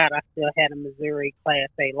tested out, I still had a Missouri Class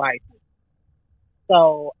A license.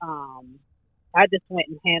 So I just went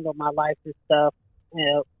and handled my license stuff,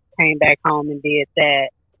 came back home and did that.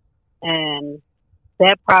 And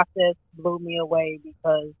that process blew me away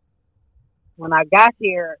because when I got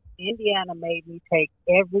here, Indiana made me take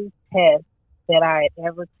every test that I had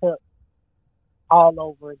ever took all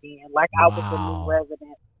over again. Like I was a new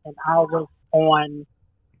resident and I was on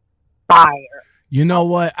fire. You know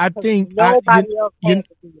what? I think nobody else had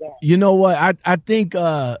to do that. You know what? I think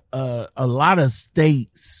a lot of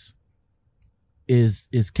states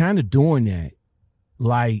is kind of doing that.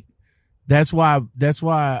 Like that's why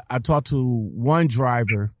I talked to one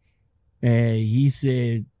driver and he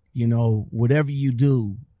said, whatever you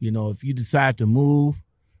do, if you decide to move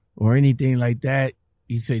or anything like that,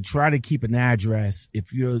 he said try to keep an address.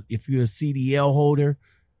 If you're a CDL holder,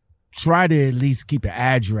 try to at least keep an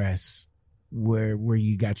address where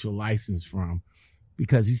you got your license from,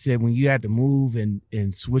 because he said when you had to move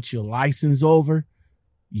and switch your license over,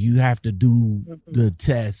 you have to do the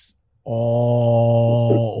test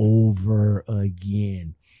all over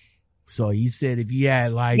again. So he said if you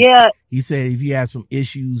had if you had some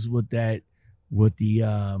issues with that, with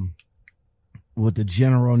the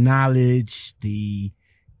general knowledge, the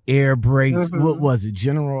air brakes, what was it?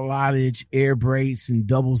 General knowledge, air brakes, and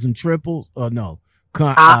doubles and triples? Or no,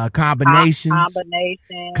 combinations.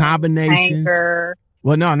 Tanker.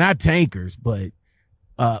 Well, no, not tankers, but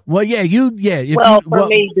because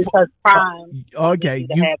Prime. Okay,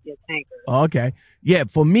 you have your tanker. Okay, yeah.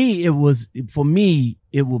 For me, it would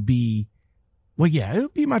be. Well, yeah, it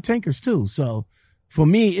would be my tankers too. So for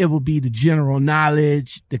me, it would be the general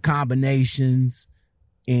knowledge, the combinations,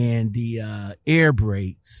 and the air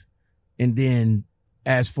brakes. And then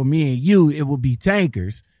as for me and you, it would be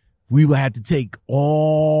tankers. We would have to take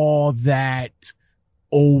all that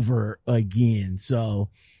over again. So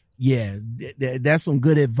yeah, that's some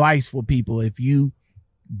good advice for people. If you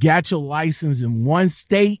got your license in one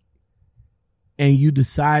state and you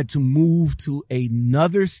decide to move to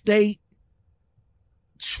another state,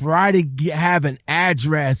 try to have an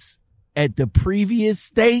address at the previous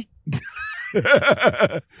state. So,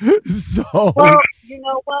 well, you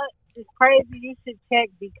know what? It's crazy. You should check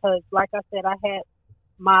because, like I said, I had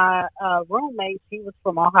my roommate. She was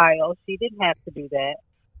from Ohio. She didn't have to do that.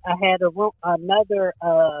 I had another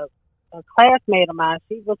a classmate of mine.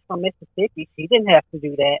 She was from Mississippi. She didn't have to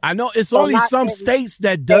do that. I know it's only some states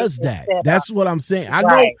that does that. That's what I'm saying. I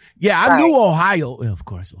know. Yeah, I knew Ohio. Of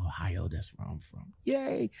course, Ohio. That's where I'm from.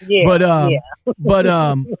 Yay. Yeah. But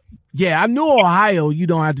yeah, I knew Ohio. You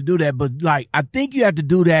don't have to do that, but like I think you have to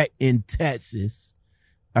do that in Texas.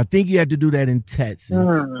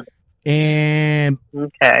 And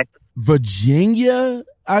Virginia.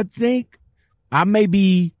 I think I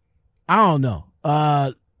don't know.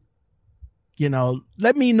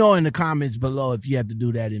 Let me know in the comments below if you have to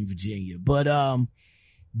do that in Virginia.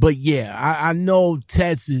 But yeah, I know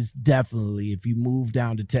Texas definitely. If you move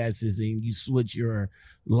down to Texas and you switch your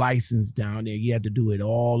license down there, you have to do it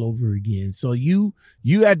all over again. So you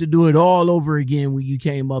had to do it all over again when you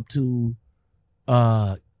came up to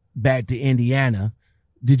back to Indiana.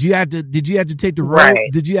 Did you have to take the road?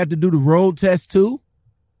 Right. Did you have to do the road test too?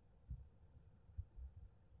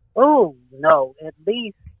 Oh no, at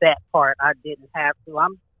least that part I didn't have to.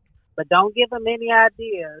 But don't give them any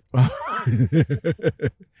ideas.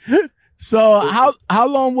 So how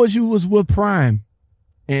long was with Prime,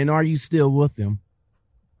 and are you still with them?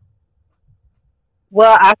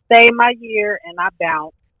 Well, I stayed my year and I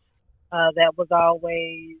bounced. That was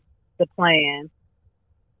always the plan.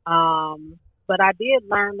 But I did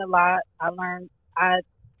learn a lot. I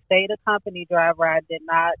stayed a company driver. I did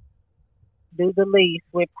not do the lease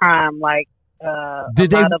with Prime like a Did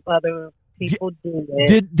they lot of other people do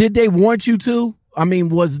it. did they want you to? I mean,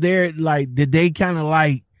 was there like did they kind of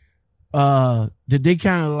like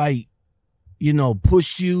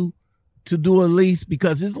push you to do a lease?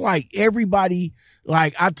 Because it's like everybody,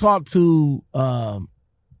 like I talked to a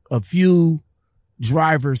few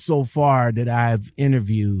drivers so far that I've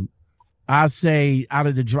interviewed. I say out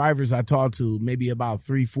of the drivers I talked to, maybe about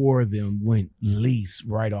 3-4 of them went lease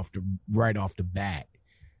right off the bat.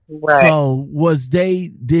 Right. So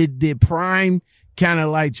did Prime kind of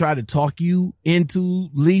like try to talk you into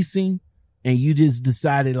leasing, and you just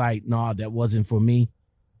decided like, nah, that wasn't for me?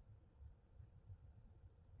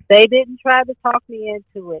 They didn't try to talk me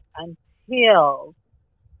into it until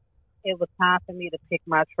it was time for me to pick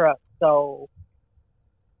my truck. So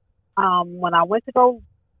when I went to go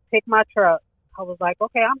pick my truck, I was like,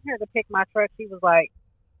 okay, I'm here to pick my truck. She was like,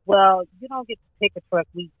 well, you don't get to pick a truck.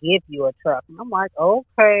 We give you a truck. And I'm like,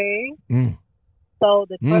 okay. Mm. So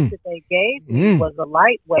the truck that they gave me was a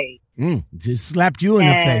lightweight. Just slapped you in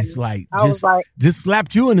the face, like I was like, just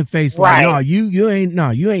slapped you in the face, right. like, no,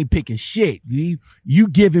 you ain't picking shit. You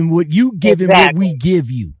giving what Exactly. what we give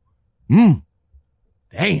you. Damn.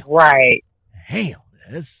 Right. Damn.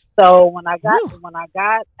 That's So when I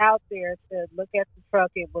got out there to look at the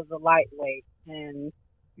truck, it was a lightweight, and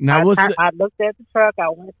now I looked at the truck. I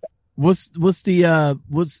went.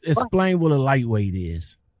 Explain what a lightweight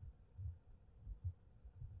is.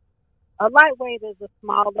 A lightweight is a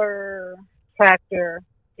smaller tractor.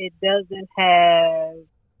 It doesn't have.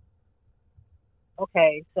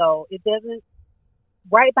 Okay, so it doesn't.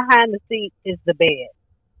 Right behind the seat is the bed.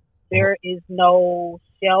 There is no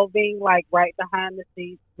shelving like right behind the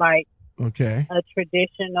seat, like Okay. a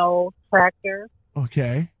traditional tractor,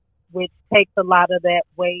 Okay. which takes a lot of that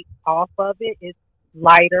weight off of it. It's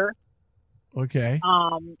lighter. Okay.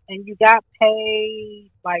 And you got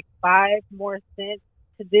paid like 5 more cents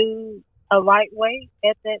to do a lightweight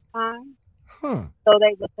at that time. Huh. So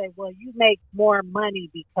they would say, well, you make more money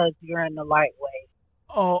because you're in the lightweight.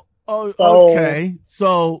 Oh, So- okay.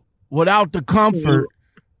 So without the comfort,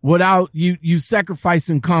 without you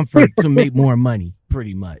sacrificing comfort to make more money,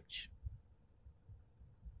 pretty much.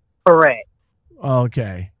 Correct.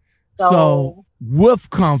 Okay. So So with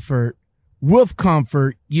comfort,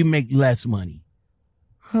 you make less money.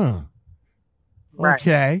 Huh. Right.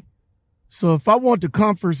 Okay. So if I want the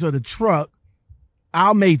comforts of the truck,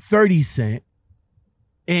 I'll make 30 cents.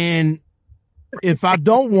 And if I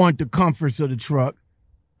don't want the comforts of the truck,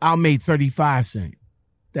 I'll make 35 cents.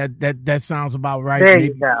 That sounds about right. there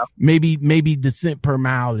you go. Maybe the cent per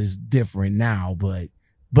mile is different now, but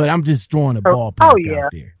I'm just throwing a ballpark Oh, yeah.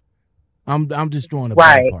 out there. I'm just throwing a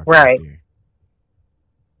Right, ballpark right. out there.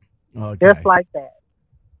 Okay. Just like that.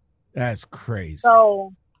 That's crazy.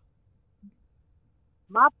 So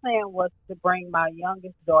my plan was to bring my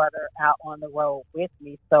youngest daughter out on the road with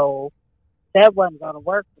me. So that wasn't going to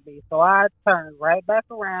work for me. So I turned right back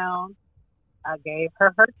around. I gave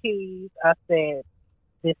her her keys. I said,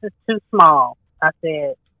 this is too small. I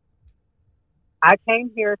said, I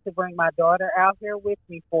came here to bring my daughter out here with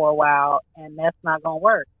me for a while, and that's not going to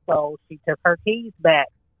work. So she took her keys back.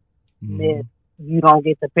 Mhm. Said, you don't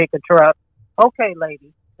get to pick a truck. Okay,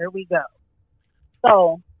 lady, here we go.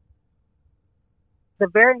 So the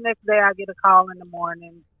very next day I get a call in the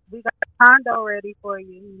morning. We got a condo ready for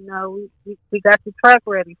you. You know, we got the truck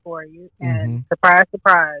ready for you. And surprise,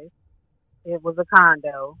 surprise, it was a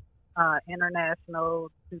condo. International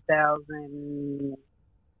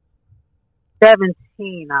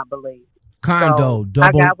 2017, I believe. Condo, So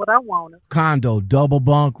double I got what I wanted. condo, double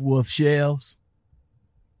bunk with shelves.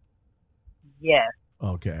 Yes.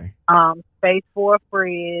 Okay. Space for a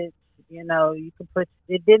fridge. You know, you could put.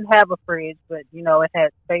 It didn't have a fridge, but you know, it had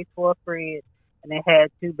space for a fridge, and it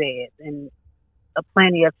had 2 beds and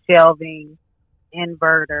plenty of shelving,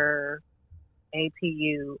 inverter,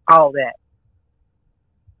 APU, all that.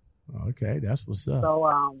 Okay, that's what's up. So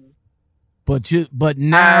But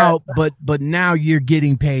now you're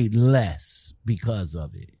getting paid less because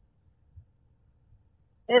of it.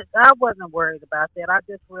 I wasn't worried about that. I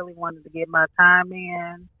just really wanted to get my time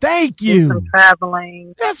in, Thank do you. some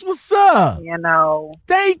traveling. That's what's up. You know,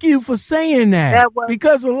 Thank you for saying that. That was-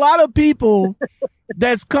 Because a lot of people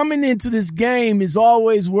that's coming into this game is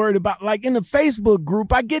always worried about, like in the Facebook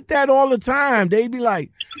group, I get that all the time. They be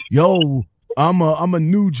like, yo, I'm a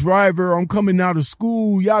new driver. I'm coming out of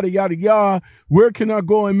school, yada, yada, yada. Where can I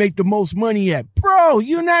go and make the most money at? Bro,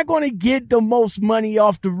 you're not going to get the most money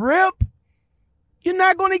off the rip. You're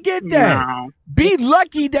not going to get that. No. Be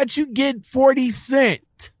lucky that you get 40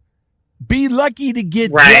 cents. Be lucky to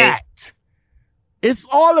get Right. that. It's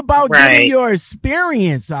all about Right. getting your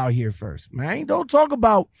experience out here first, man. Don't talk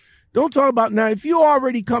about now. If you're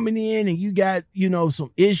already coming in and you got,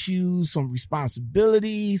 some issues, some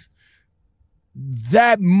responsibilities,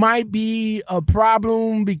 that might be a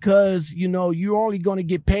problem because, you're only going to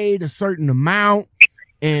get paid a certain amount.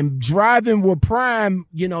 And driving with Prime,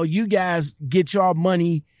 you guys get your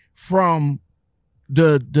money from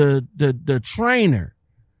the trainer.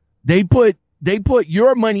 They put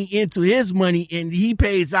your money into his money and he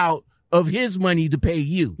pays out of his money to pay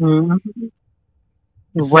you. Mm-hmm.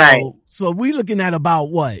 Right. So we looking at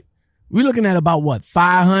about what? We're looking at about what?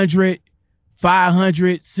 $500,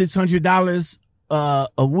 $600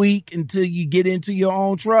 a week until you get into your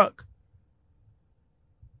own truck.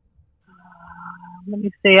 Let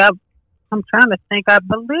me see. I'm trying to think. I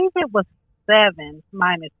believe it was 7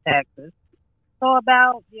 minus taxes. So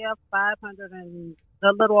about 500 and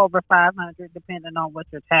a little over 500, depending on what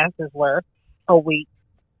your taxes were a week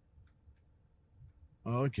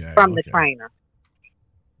Okay. from the trainer.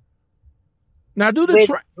 Now,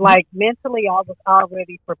 mentally, I was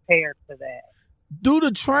already prepared for that. Do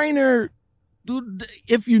the trainer?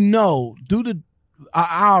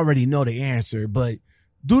 I already know the answer, but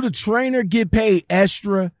do the trainer get paid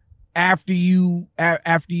extra after you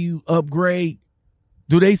upgrade?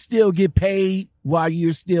 Do they still get paid while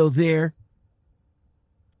you're still there?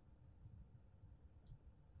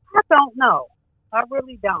 I don't know. I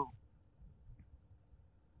really don't.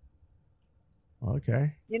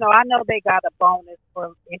 Okay. I know they got a bonus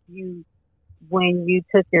for when you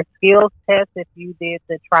took your skills test, if you did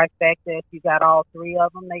the trifecta, if you got all 3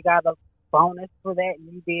 of them, they got a bonus for that,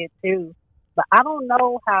 and you did too. But I don't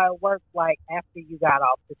know how it works like after you got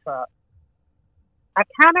off the truck. I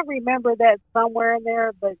kind of remember that somewhere in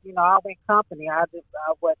there, but I went company. I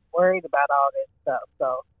wasn't worried about all that stuff.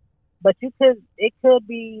 So, but it could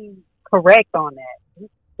be correct on that.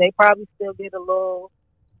 They probably still get a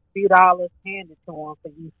few dollars handed to them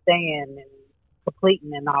for you staying and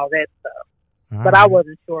completing and all that stuff. But I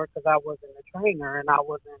wasn't sure because I wasn't a trainer and I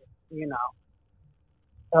wasn't,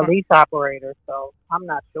 a lease operator. So I'm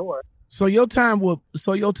not sure. So your time with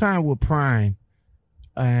Prime,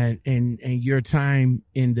 and your time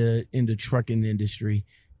in the trucking industry,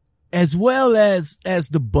 as well as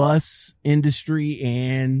the bus industry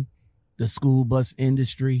and the school bus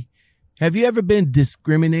industry, have you ever been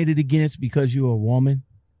discriminated against because you're a woman?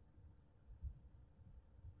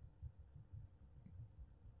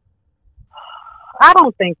 I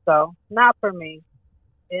don't think so. Not for me.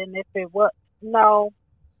 And if it was, no.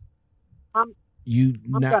 I'm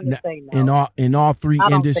gonna say no. In all three I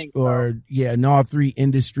don't industries, think so. in all 3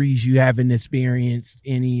 industries, you haven't experienced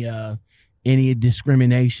any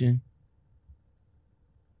discrimination.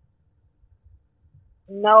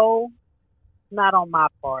 No, not on my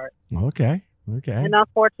part. Okay. And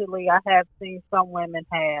unfortunately, I have seen some women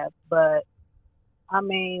have, but I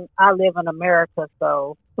mean, I live in America,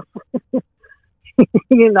 so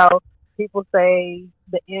people say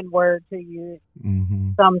the N word to you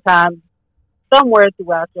sometimes, somewhere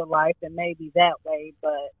throughout your life, and maybe that way.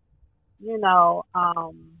 But I'm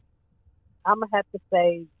gonna have to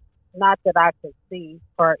say, not that I could see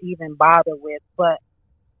or even bother with, but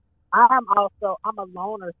I'm a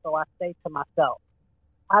loner, so I stay to myself.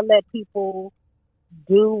 I let people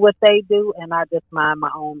do what they do, and I just mind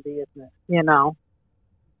my own business.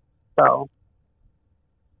 So.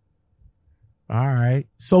 All right.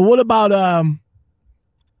 So what about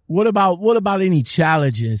any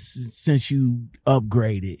challenges since you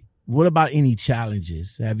upgraded? What about any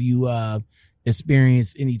challenges? Have you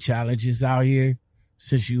experienced any challenges out here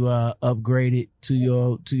since you upgraded to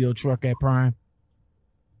your truck at Prime?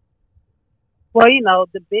 Well,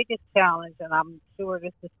 the biggest challenge, and I'm sure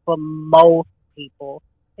this is for most people,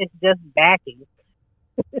 is just backing.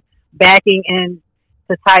 Backing into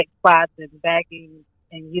tight spots and backing,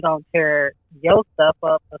 and you don't tear your stuff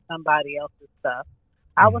up for somebody else's stuff.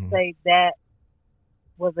 I would say that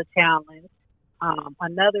was a challenge.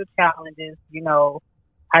 Another challenge is,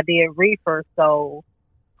 I did reefer, so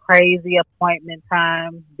crazy appointment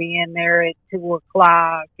times, being there at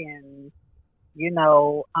 2:00 and,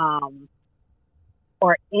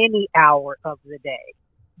 or any hour of the day.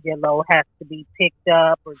 Your load has to be picked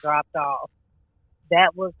up or dropped off.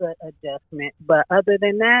 That was an adjustment. But other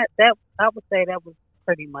than that I would say that was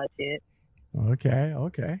pretty much it. Okay.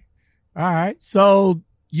 All right. So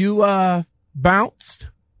you bounced.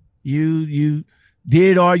 You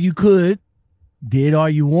did all you could, did all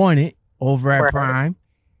you wanted over at Right. Prime.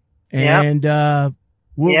 Yep. And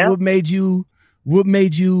what made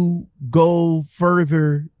you go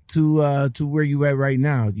further to where you at right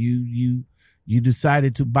now? You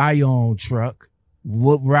decided to buy your own truck.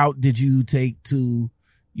 What route did you take to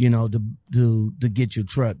get your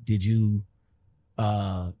truck? Did you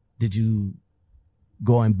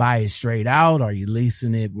go and buy it straight out? Are you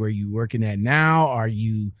leasing it where you working at now? Are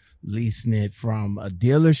you leasing it from a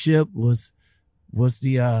dealership?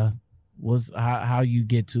 How you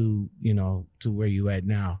get to where you at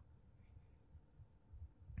now?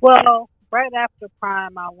 Well, right after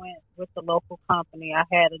Prime, I went with the local company. I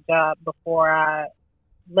had a job before I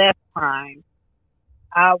left Prime.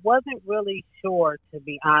 I wasn't really sure, to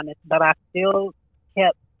be honest, but I still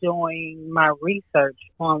kept doing my research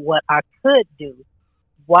on what I could do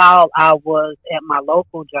while I was at my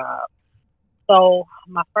local job. So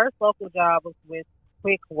my first local job was with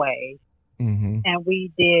Quickway, Mm-hmm. and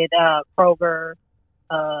we did Kroger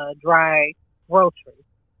dry grocery.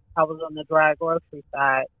 I was on the dry grocery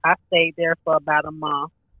side. I stayed there for about a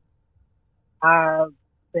month.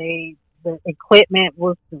 The equipment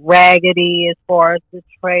was raggedy as far as the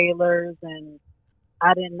trailers, and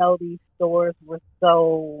I didn't know these stores were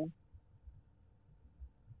so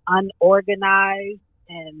unorganized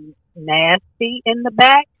and nasty in the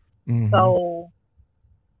back. Mm-hmm. So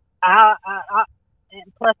I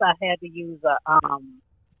and plus I had to use a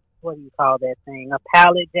what do you call that thing? A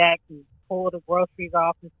pallet jack and pull the groceries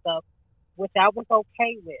off and stuff, which I was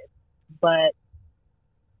okay with. But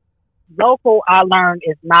local, I learned,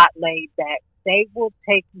 is not laid back. They will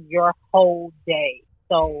take your whole day.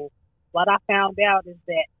 So what I found out is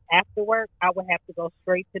that after work, I would have to go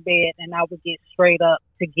straight to bed, and I would get straight up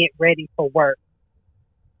to get ready for work.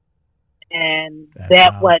 And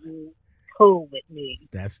that wasn't cool with me.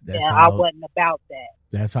 That's I wasn't about that.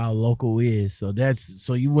 That's how local is.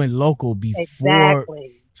 So you went local before.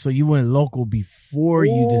 Exactly. So you went local before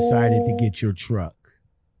you decided to get your truck.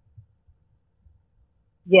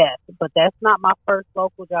 Yes, but that's not my first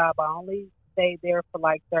local job. I only stayed there for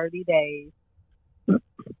like 30 days.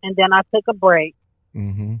 And then I took a break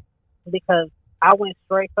Mm-hmm. because I went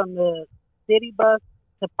straight from the city bus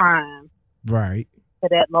to Prime Right. to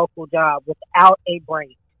that local job without a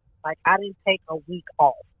break. Like, I didn't take a week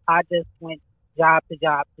off. I just went job to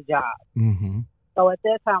job to job. Mm-hmm. So at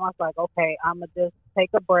that time, I was like, okay, I'm going to just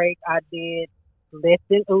take a break. I did Lyft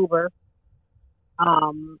and Uber.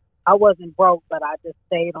 I wasn't broke, but I just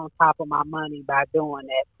stayed on top of my money by doing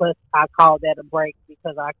that. Plus, I called that a break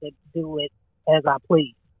because I could do it as I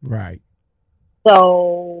please. Right.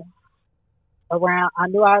 So I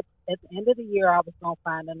knew at the end of the year I was going to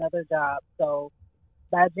find another job. So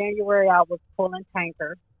by January, I was pulling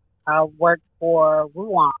tankers. I worked for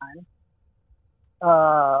Ruan.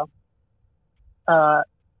 I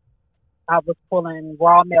was pulling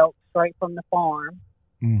raw milk straight from the farm.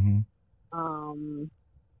 Mm-hmm.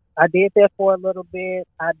 I did that for a little bit.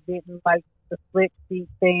 I didn't like the split seat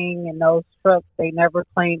thing, and those trucks, they never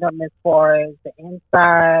cleaned them as far as the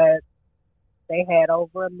inside. They had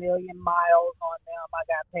over 1 million miles on them. I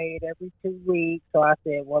got paid every 2 weeks. So I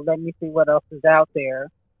said, well, let me see what else is out there.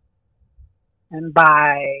 And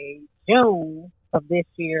by June of this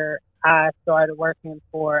year, I started working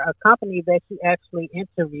for a company that you actually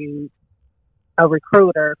interviewed, a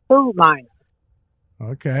recruiter, Food Miner.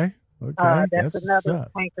 Okay. Okay. That's another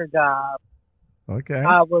tanker job. Okay.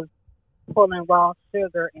 I was pulling raw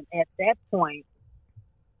sugar, and at that point,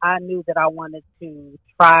 I knew that I wanted to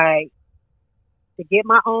try to get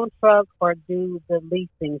my own truck or do the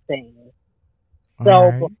leasing thing. So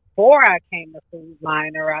All right. before I came to Food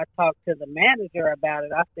Miner, I talked to the manager about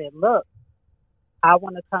it. I said, look, I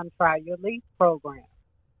want to come try your lease program.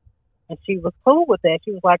 And she was cool with that.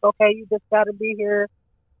 She was like, okay, you just got to be here,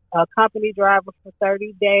 a company driver for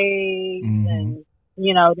 30 days, Mhm. and,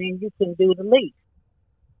 then you can do the lease.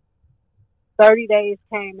 30 days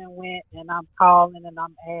came and went, and I'm calling and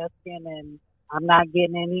I'm asking, and I'm not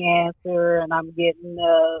getting any answer, and I'm getting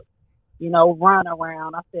run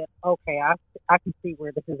around. I said, okay, I can see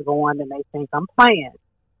where this is going, and they think I'm playing.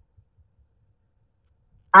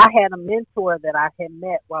 I had a mentor that I had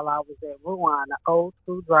met while I was at Ruan, an old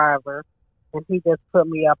school driver, and he just put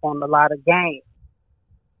me up on a lot of games.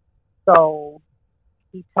 So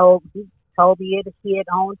he told me he had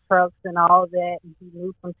owned trucks and all that, and he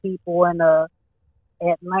knew some people at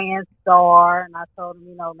Landstar, and I told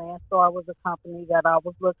him, Landstar was a company that I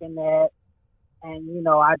was looking at, and,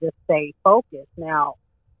 I just stayed focused. Now,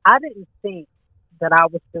 I didn't think that I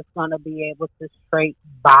was just going to be able to straight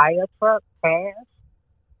buy a truck cash.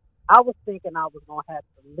 I was thinking I was gonna have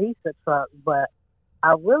to lease a truck, but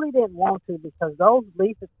I really didn't want to because those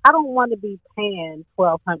leases. I don't want to be paying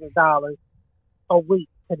 $1,200 a week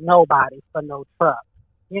to nobody for no truck.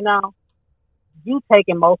 You know, you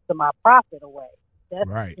taking most of my profit away. That's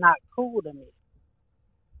Right. not cool to me.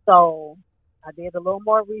 So I did a little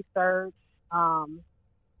more research.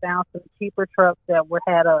 Found some cheaper trucks that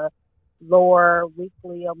had a lower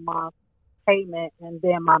weekly a month payment, and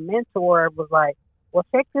then my mentor was like, "Well,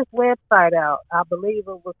 check this website out." I believe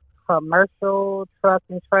it was Commercial Truck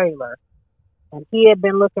and Trailer, and he had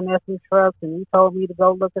been looking at some trucks, and he told me to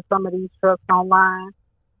go look at some of these trucks online.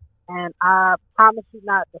 And I promise you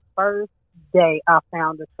not, the first day I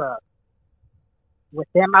found a truck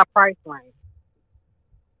within my price range.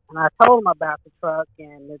 And I told him about the truck,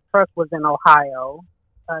 and the truck was in Ohio,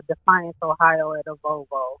 Defiance, Ohio, at a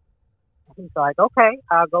Volvo. And he's like, "Okay,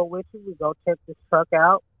 I'll go with you. We go check this truck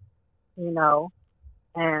out, you know."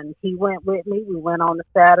 And he went with me. We went on a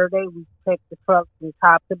Saturday. We checked the truck from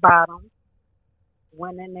top to bottom.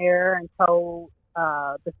 Went in there and told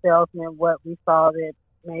the salesman what we saw that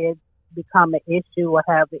may have become an issue or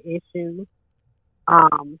have an issue.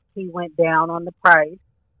 He went down on the price.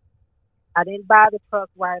 I didn't buy the truck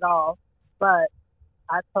right off, but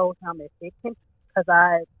I told him if it can, because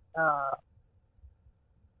I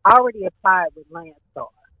already applied with Landstar.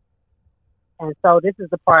 And so this is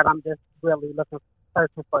the part I'm just really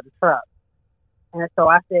searching for the truck. And so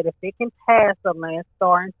I said, if it can pass the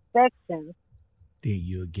Landstar inspection, Then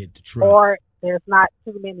you'll get the truck. or there's not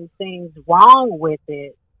too many things wrong with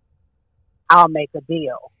it, I'll make a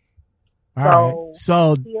deal. All right.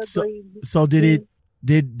 So he agreed. so did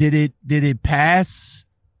it pass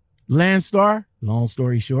Landstar? Long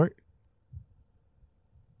story short.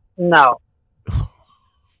 No.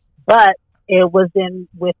 But it was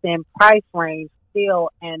within price range still,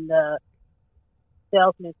 and the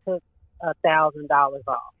salesman took $1,000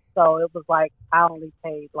 off. So it was like I only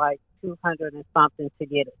paid like $200 and something to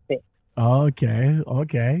get it fixed.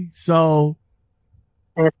 Okay. So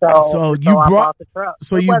And So you I brought- bought the truck.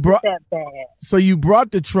 so it you wasn't brought- that bad. So you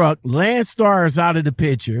brought the truck. Landstar is out of the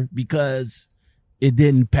picture because it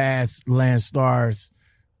didn't pass Landstar's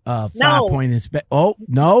 5-point inspection. Oh,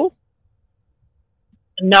 no?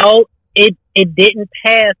 No, it didn't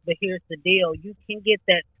pass, but here's the deal. You can get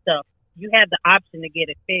that stuff. You have the option to get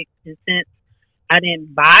it fixed. And since I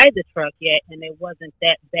didn't buy the truck yet and it wasn't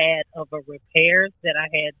that bad of a repairs that I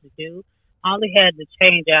had to do, I only had to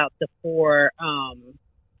change out the 4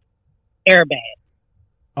 airbags.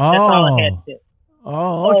 That's all I had to do.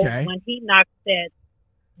 Oh, okay. So when he knocked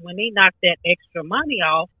that extra money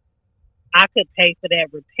off, I could pay for that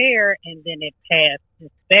repair, and then it passed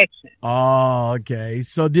inspection. Oh, okay.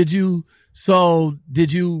 So did you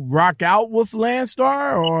rock out with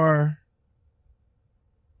Landstar or?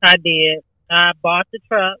 I did. I bought the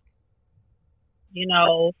truck,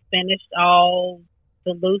 finished all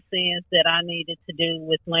the loose ends that I needed to do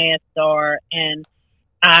with Landstar, and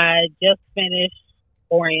I just finished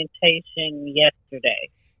orientation yesterday.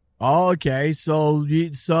 Okay, so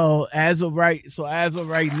as of right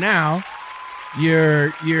now,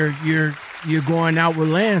 you're going out with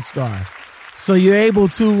Landstar. So you're able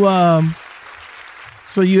to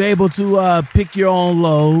pick your own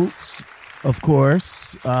loads, of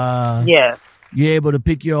course. Yes. You're able to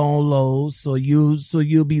pick your own loads, so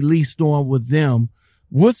you'll be leased on with them.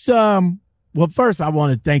 What's well, first I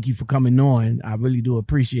want to thank you for coming on. I really do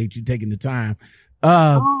appreciate you taking the time.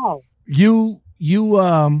 You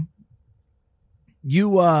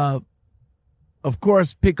of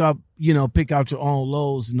course pick out your own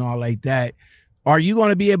loads and all like that. Are you going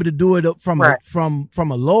to be able to do it from a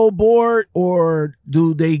load board, or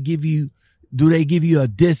do they give you a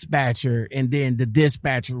dispatcher, and then the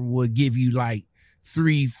dispatcher will give you like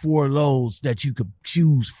 3-4 loads that you could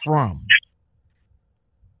choose from?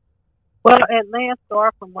 Well, at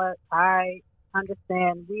Landstar, from what I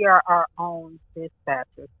understand, we are our own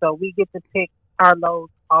dispatcher. So we get to pick our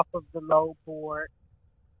loads off of the load board.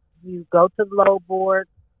 You go to the load board,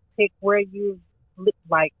 pick where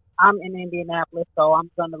I'm in Indianapolis, so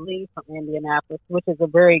I'm going to leave from Indianapolis, which is a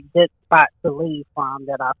very good spot to leave from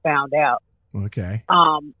that I found out. Okay.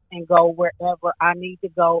 And go wherever I need to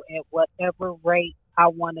go at whatever rate I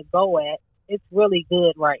want to go at. It's really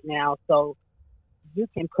good right now. So you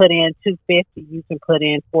can put in $2.50, you can put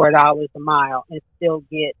in $4 a mile and still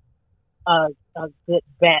get a good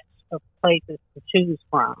batch of places to choose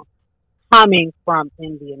from coming from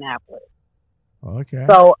Indianapolis. Okay.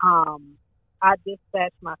 So I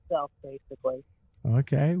dispatch myself basically.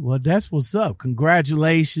 Okay. Well, that's what's up.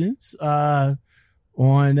 Congratulations.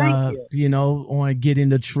 on Thank you. on getting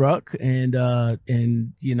the truck and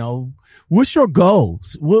what's your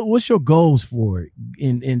goals? What's your goals for it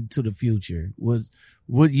into the future? What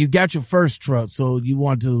you got your first truck, so you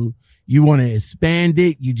want to expand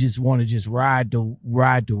it? You just want to just ride the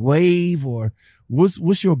wave, or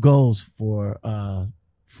what's your goals for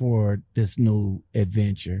this new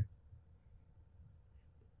adventure?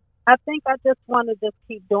 I think I just want to just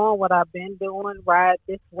keep doing what I've been doing, ride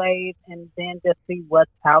this wave, and then just see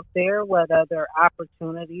what's out there, what other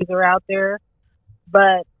opportunities are out there.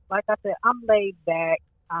 But like I said, I'm laid back.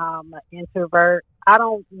 I'm an introvert. I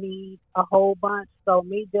don't need a whole bunch. So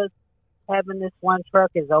me just having this one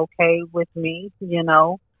truck is okay with me,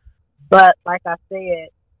 But like I said,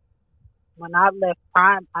 when I left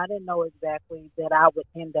Prime, I didn't know exactly that I would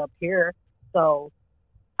end up here. So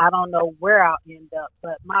I don't know where I'll end up,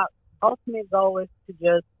 but my ultimate goal is to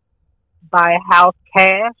just buy a house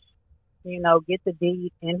cash, get the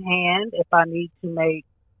deed in hand. If I need to make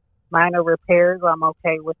minor repairs, I'm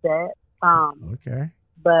okay with that. Okay.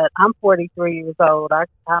 But I'm 43 years old. I'm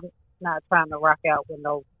not trying to rock out with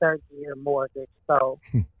no 30-year mortgage. So,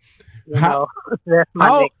 that's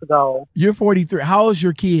my next goal. You're 43. How old's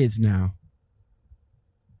your kids now?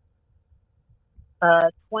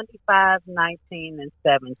 25, 19, and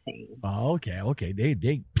 17. Oh, okay.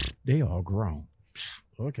 They all grown.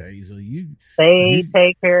 Okay, so you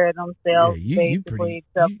take care of themselves, basically,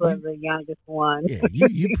 except for the youngest one. Yeah,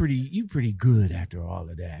 you pretty good after all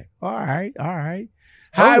of that. All right.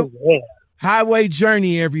 Highway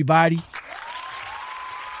Journey, everybody.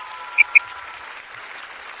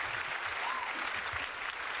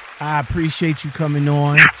 I appreciate you coming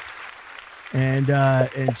on and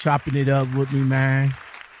chopping it up with me, man.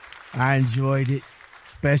 I enjoyed it,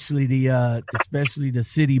 especially the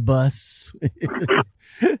city bus,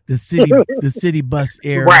 the city bus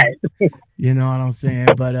era. Right. You know what I'm saying?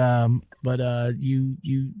 But you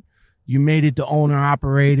made it to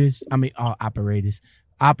operator.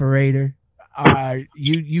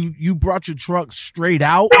 You brought your truck straight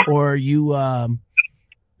out, or you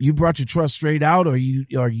brought your truck straight out, or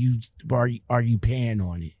are you paying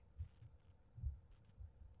on it?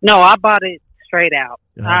 No, I bought it straight out.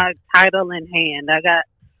 I title in hand.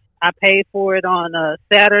 I paid for it on a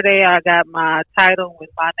Saturday. I got my title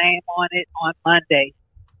with my name on it on Monday.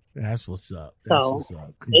 That's what's up.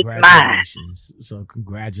 Congratulations.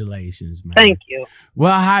 Congratulations, man. Thank you.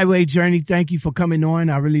 Well, Highway Journey, thank you for coming on.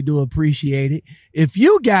 I really do appreciate it. If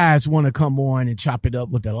you guys want to come on and chop it up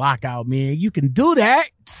with the Lockout Men, you can do that.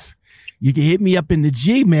 You can hit me up in the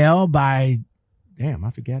Gmail by... Damn,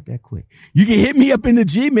 I forgot that quick. You can hit me up in the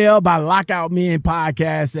Gmail by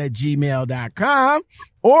lockoutmenpodcast@gmail.com,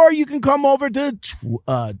 or you can come over to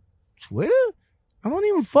Twitter. I don't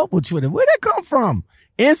even fuck with Twitter. Where'd that come from?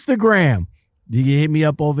 Instagram. You can hit me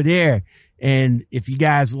up over there. And if you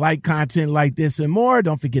guys like content like this and more,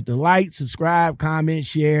 don't forget to like, subscribe, comment,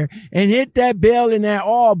 share, and hit that bell and that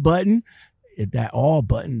all button. That all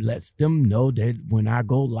button lets them know that when I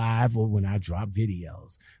go live or when I drop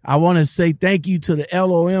videos. I want to say thank you to the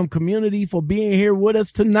LOM community for being here with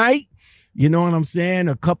us tonight. You know what I'm saying?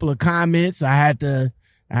 A couple of comments I had to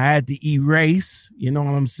erase. You know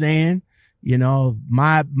what I'm saying?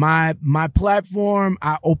 My platform,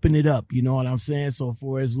 I open it up. You know what I'm saying? So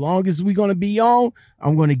for as long as we're going to be on,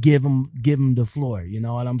 I'm going to give them the floor. You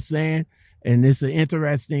know what I'm saying? And it's an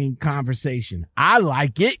interesting conversation. I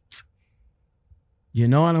like it. You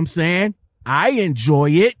know what I'm saying? I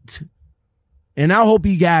enjoy it. And I hope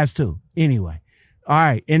you guys too. Anyway. All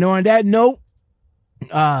right. And on that note,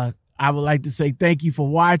 I would like to say thank you for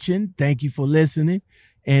watching. Thank you for listening.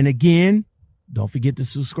 And again, don't forget to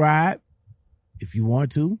subscribe if you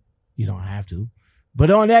want to. You don't have to.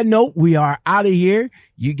 But on that note, we are out of here.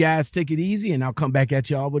 You guys take it easy, and I'll come back at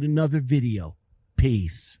y'all with another video.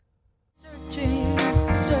 Peace. Searching,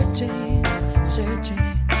 searching, searching.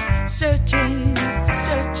 Searching,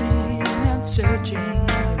 searching, and searching,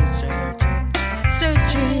 and searching,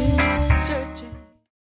 searching.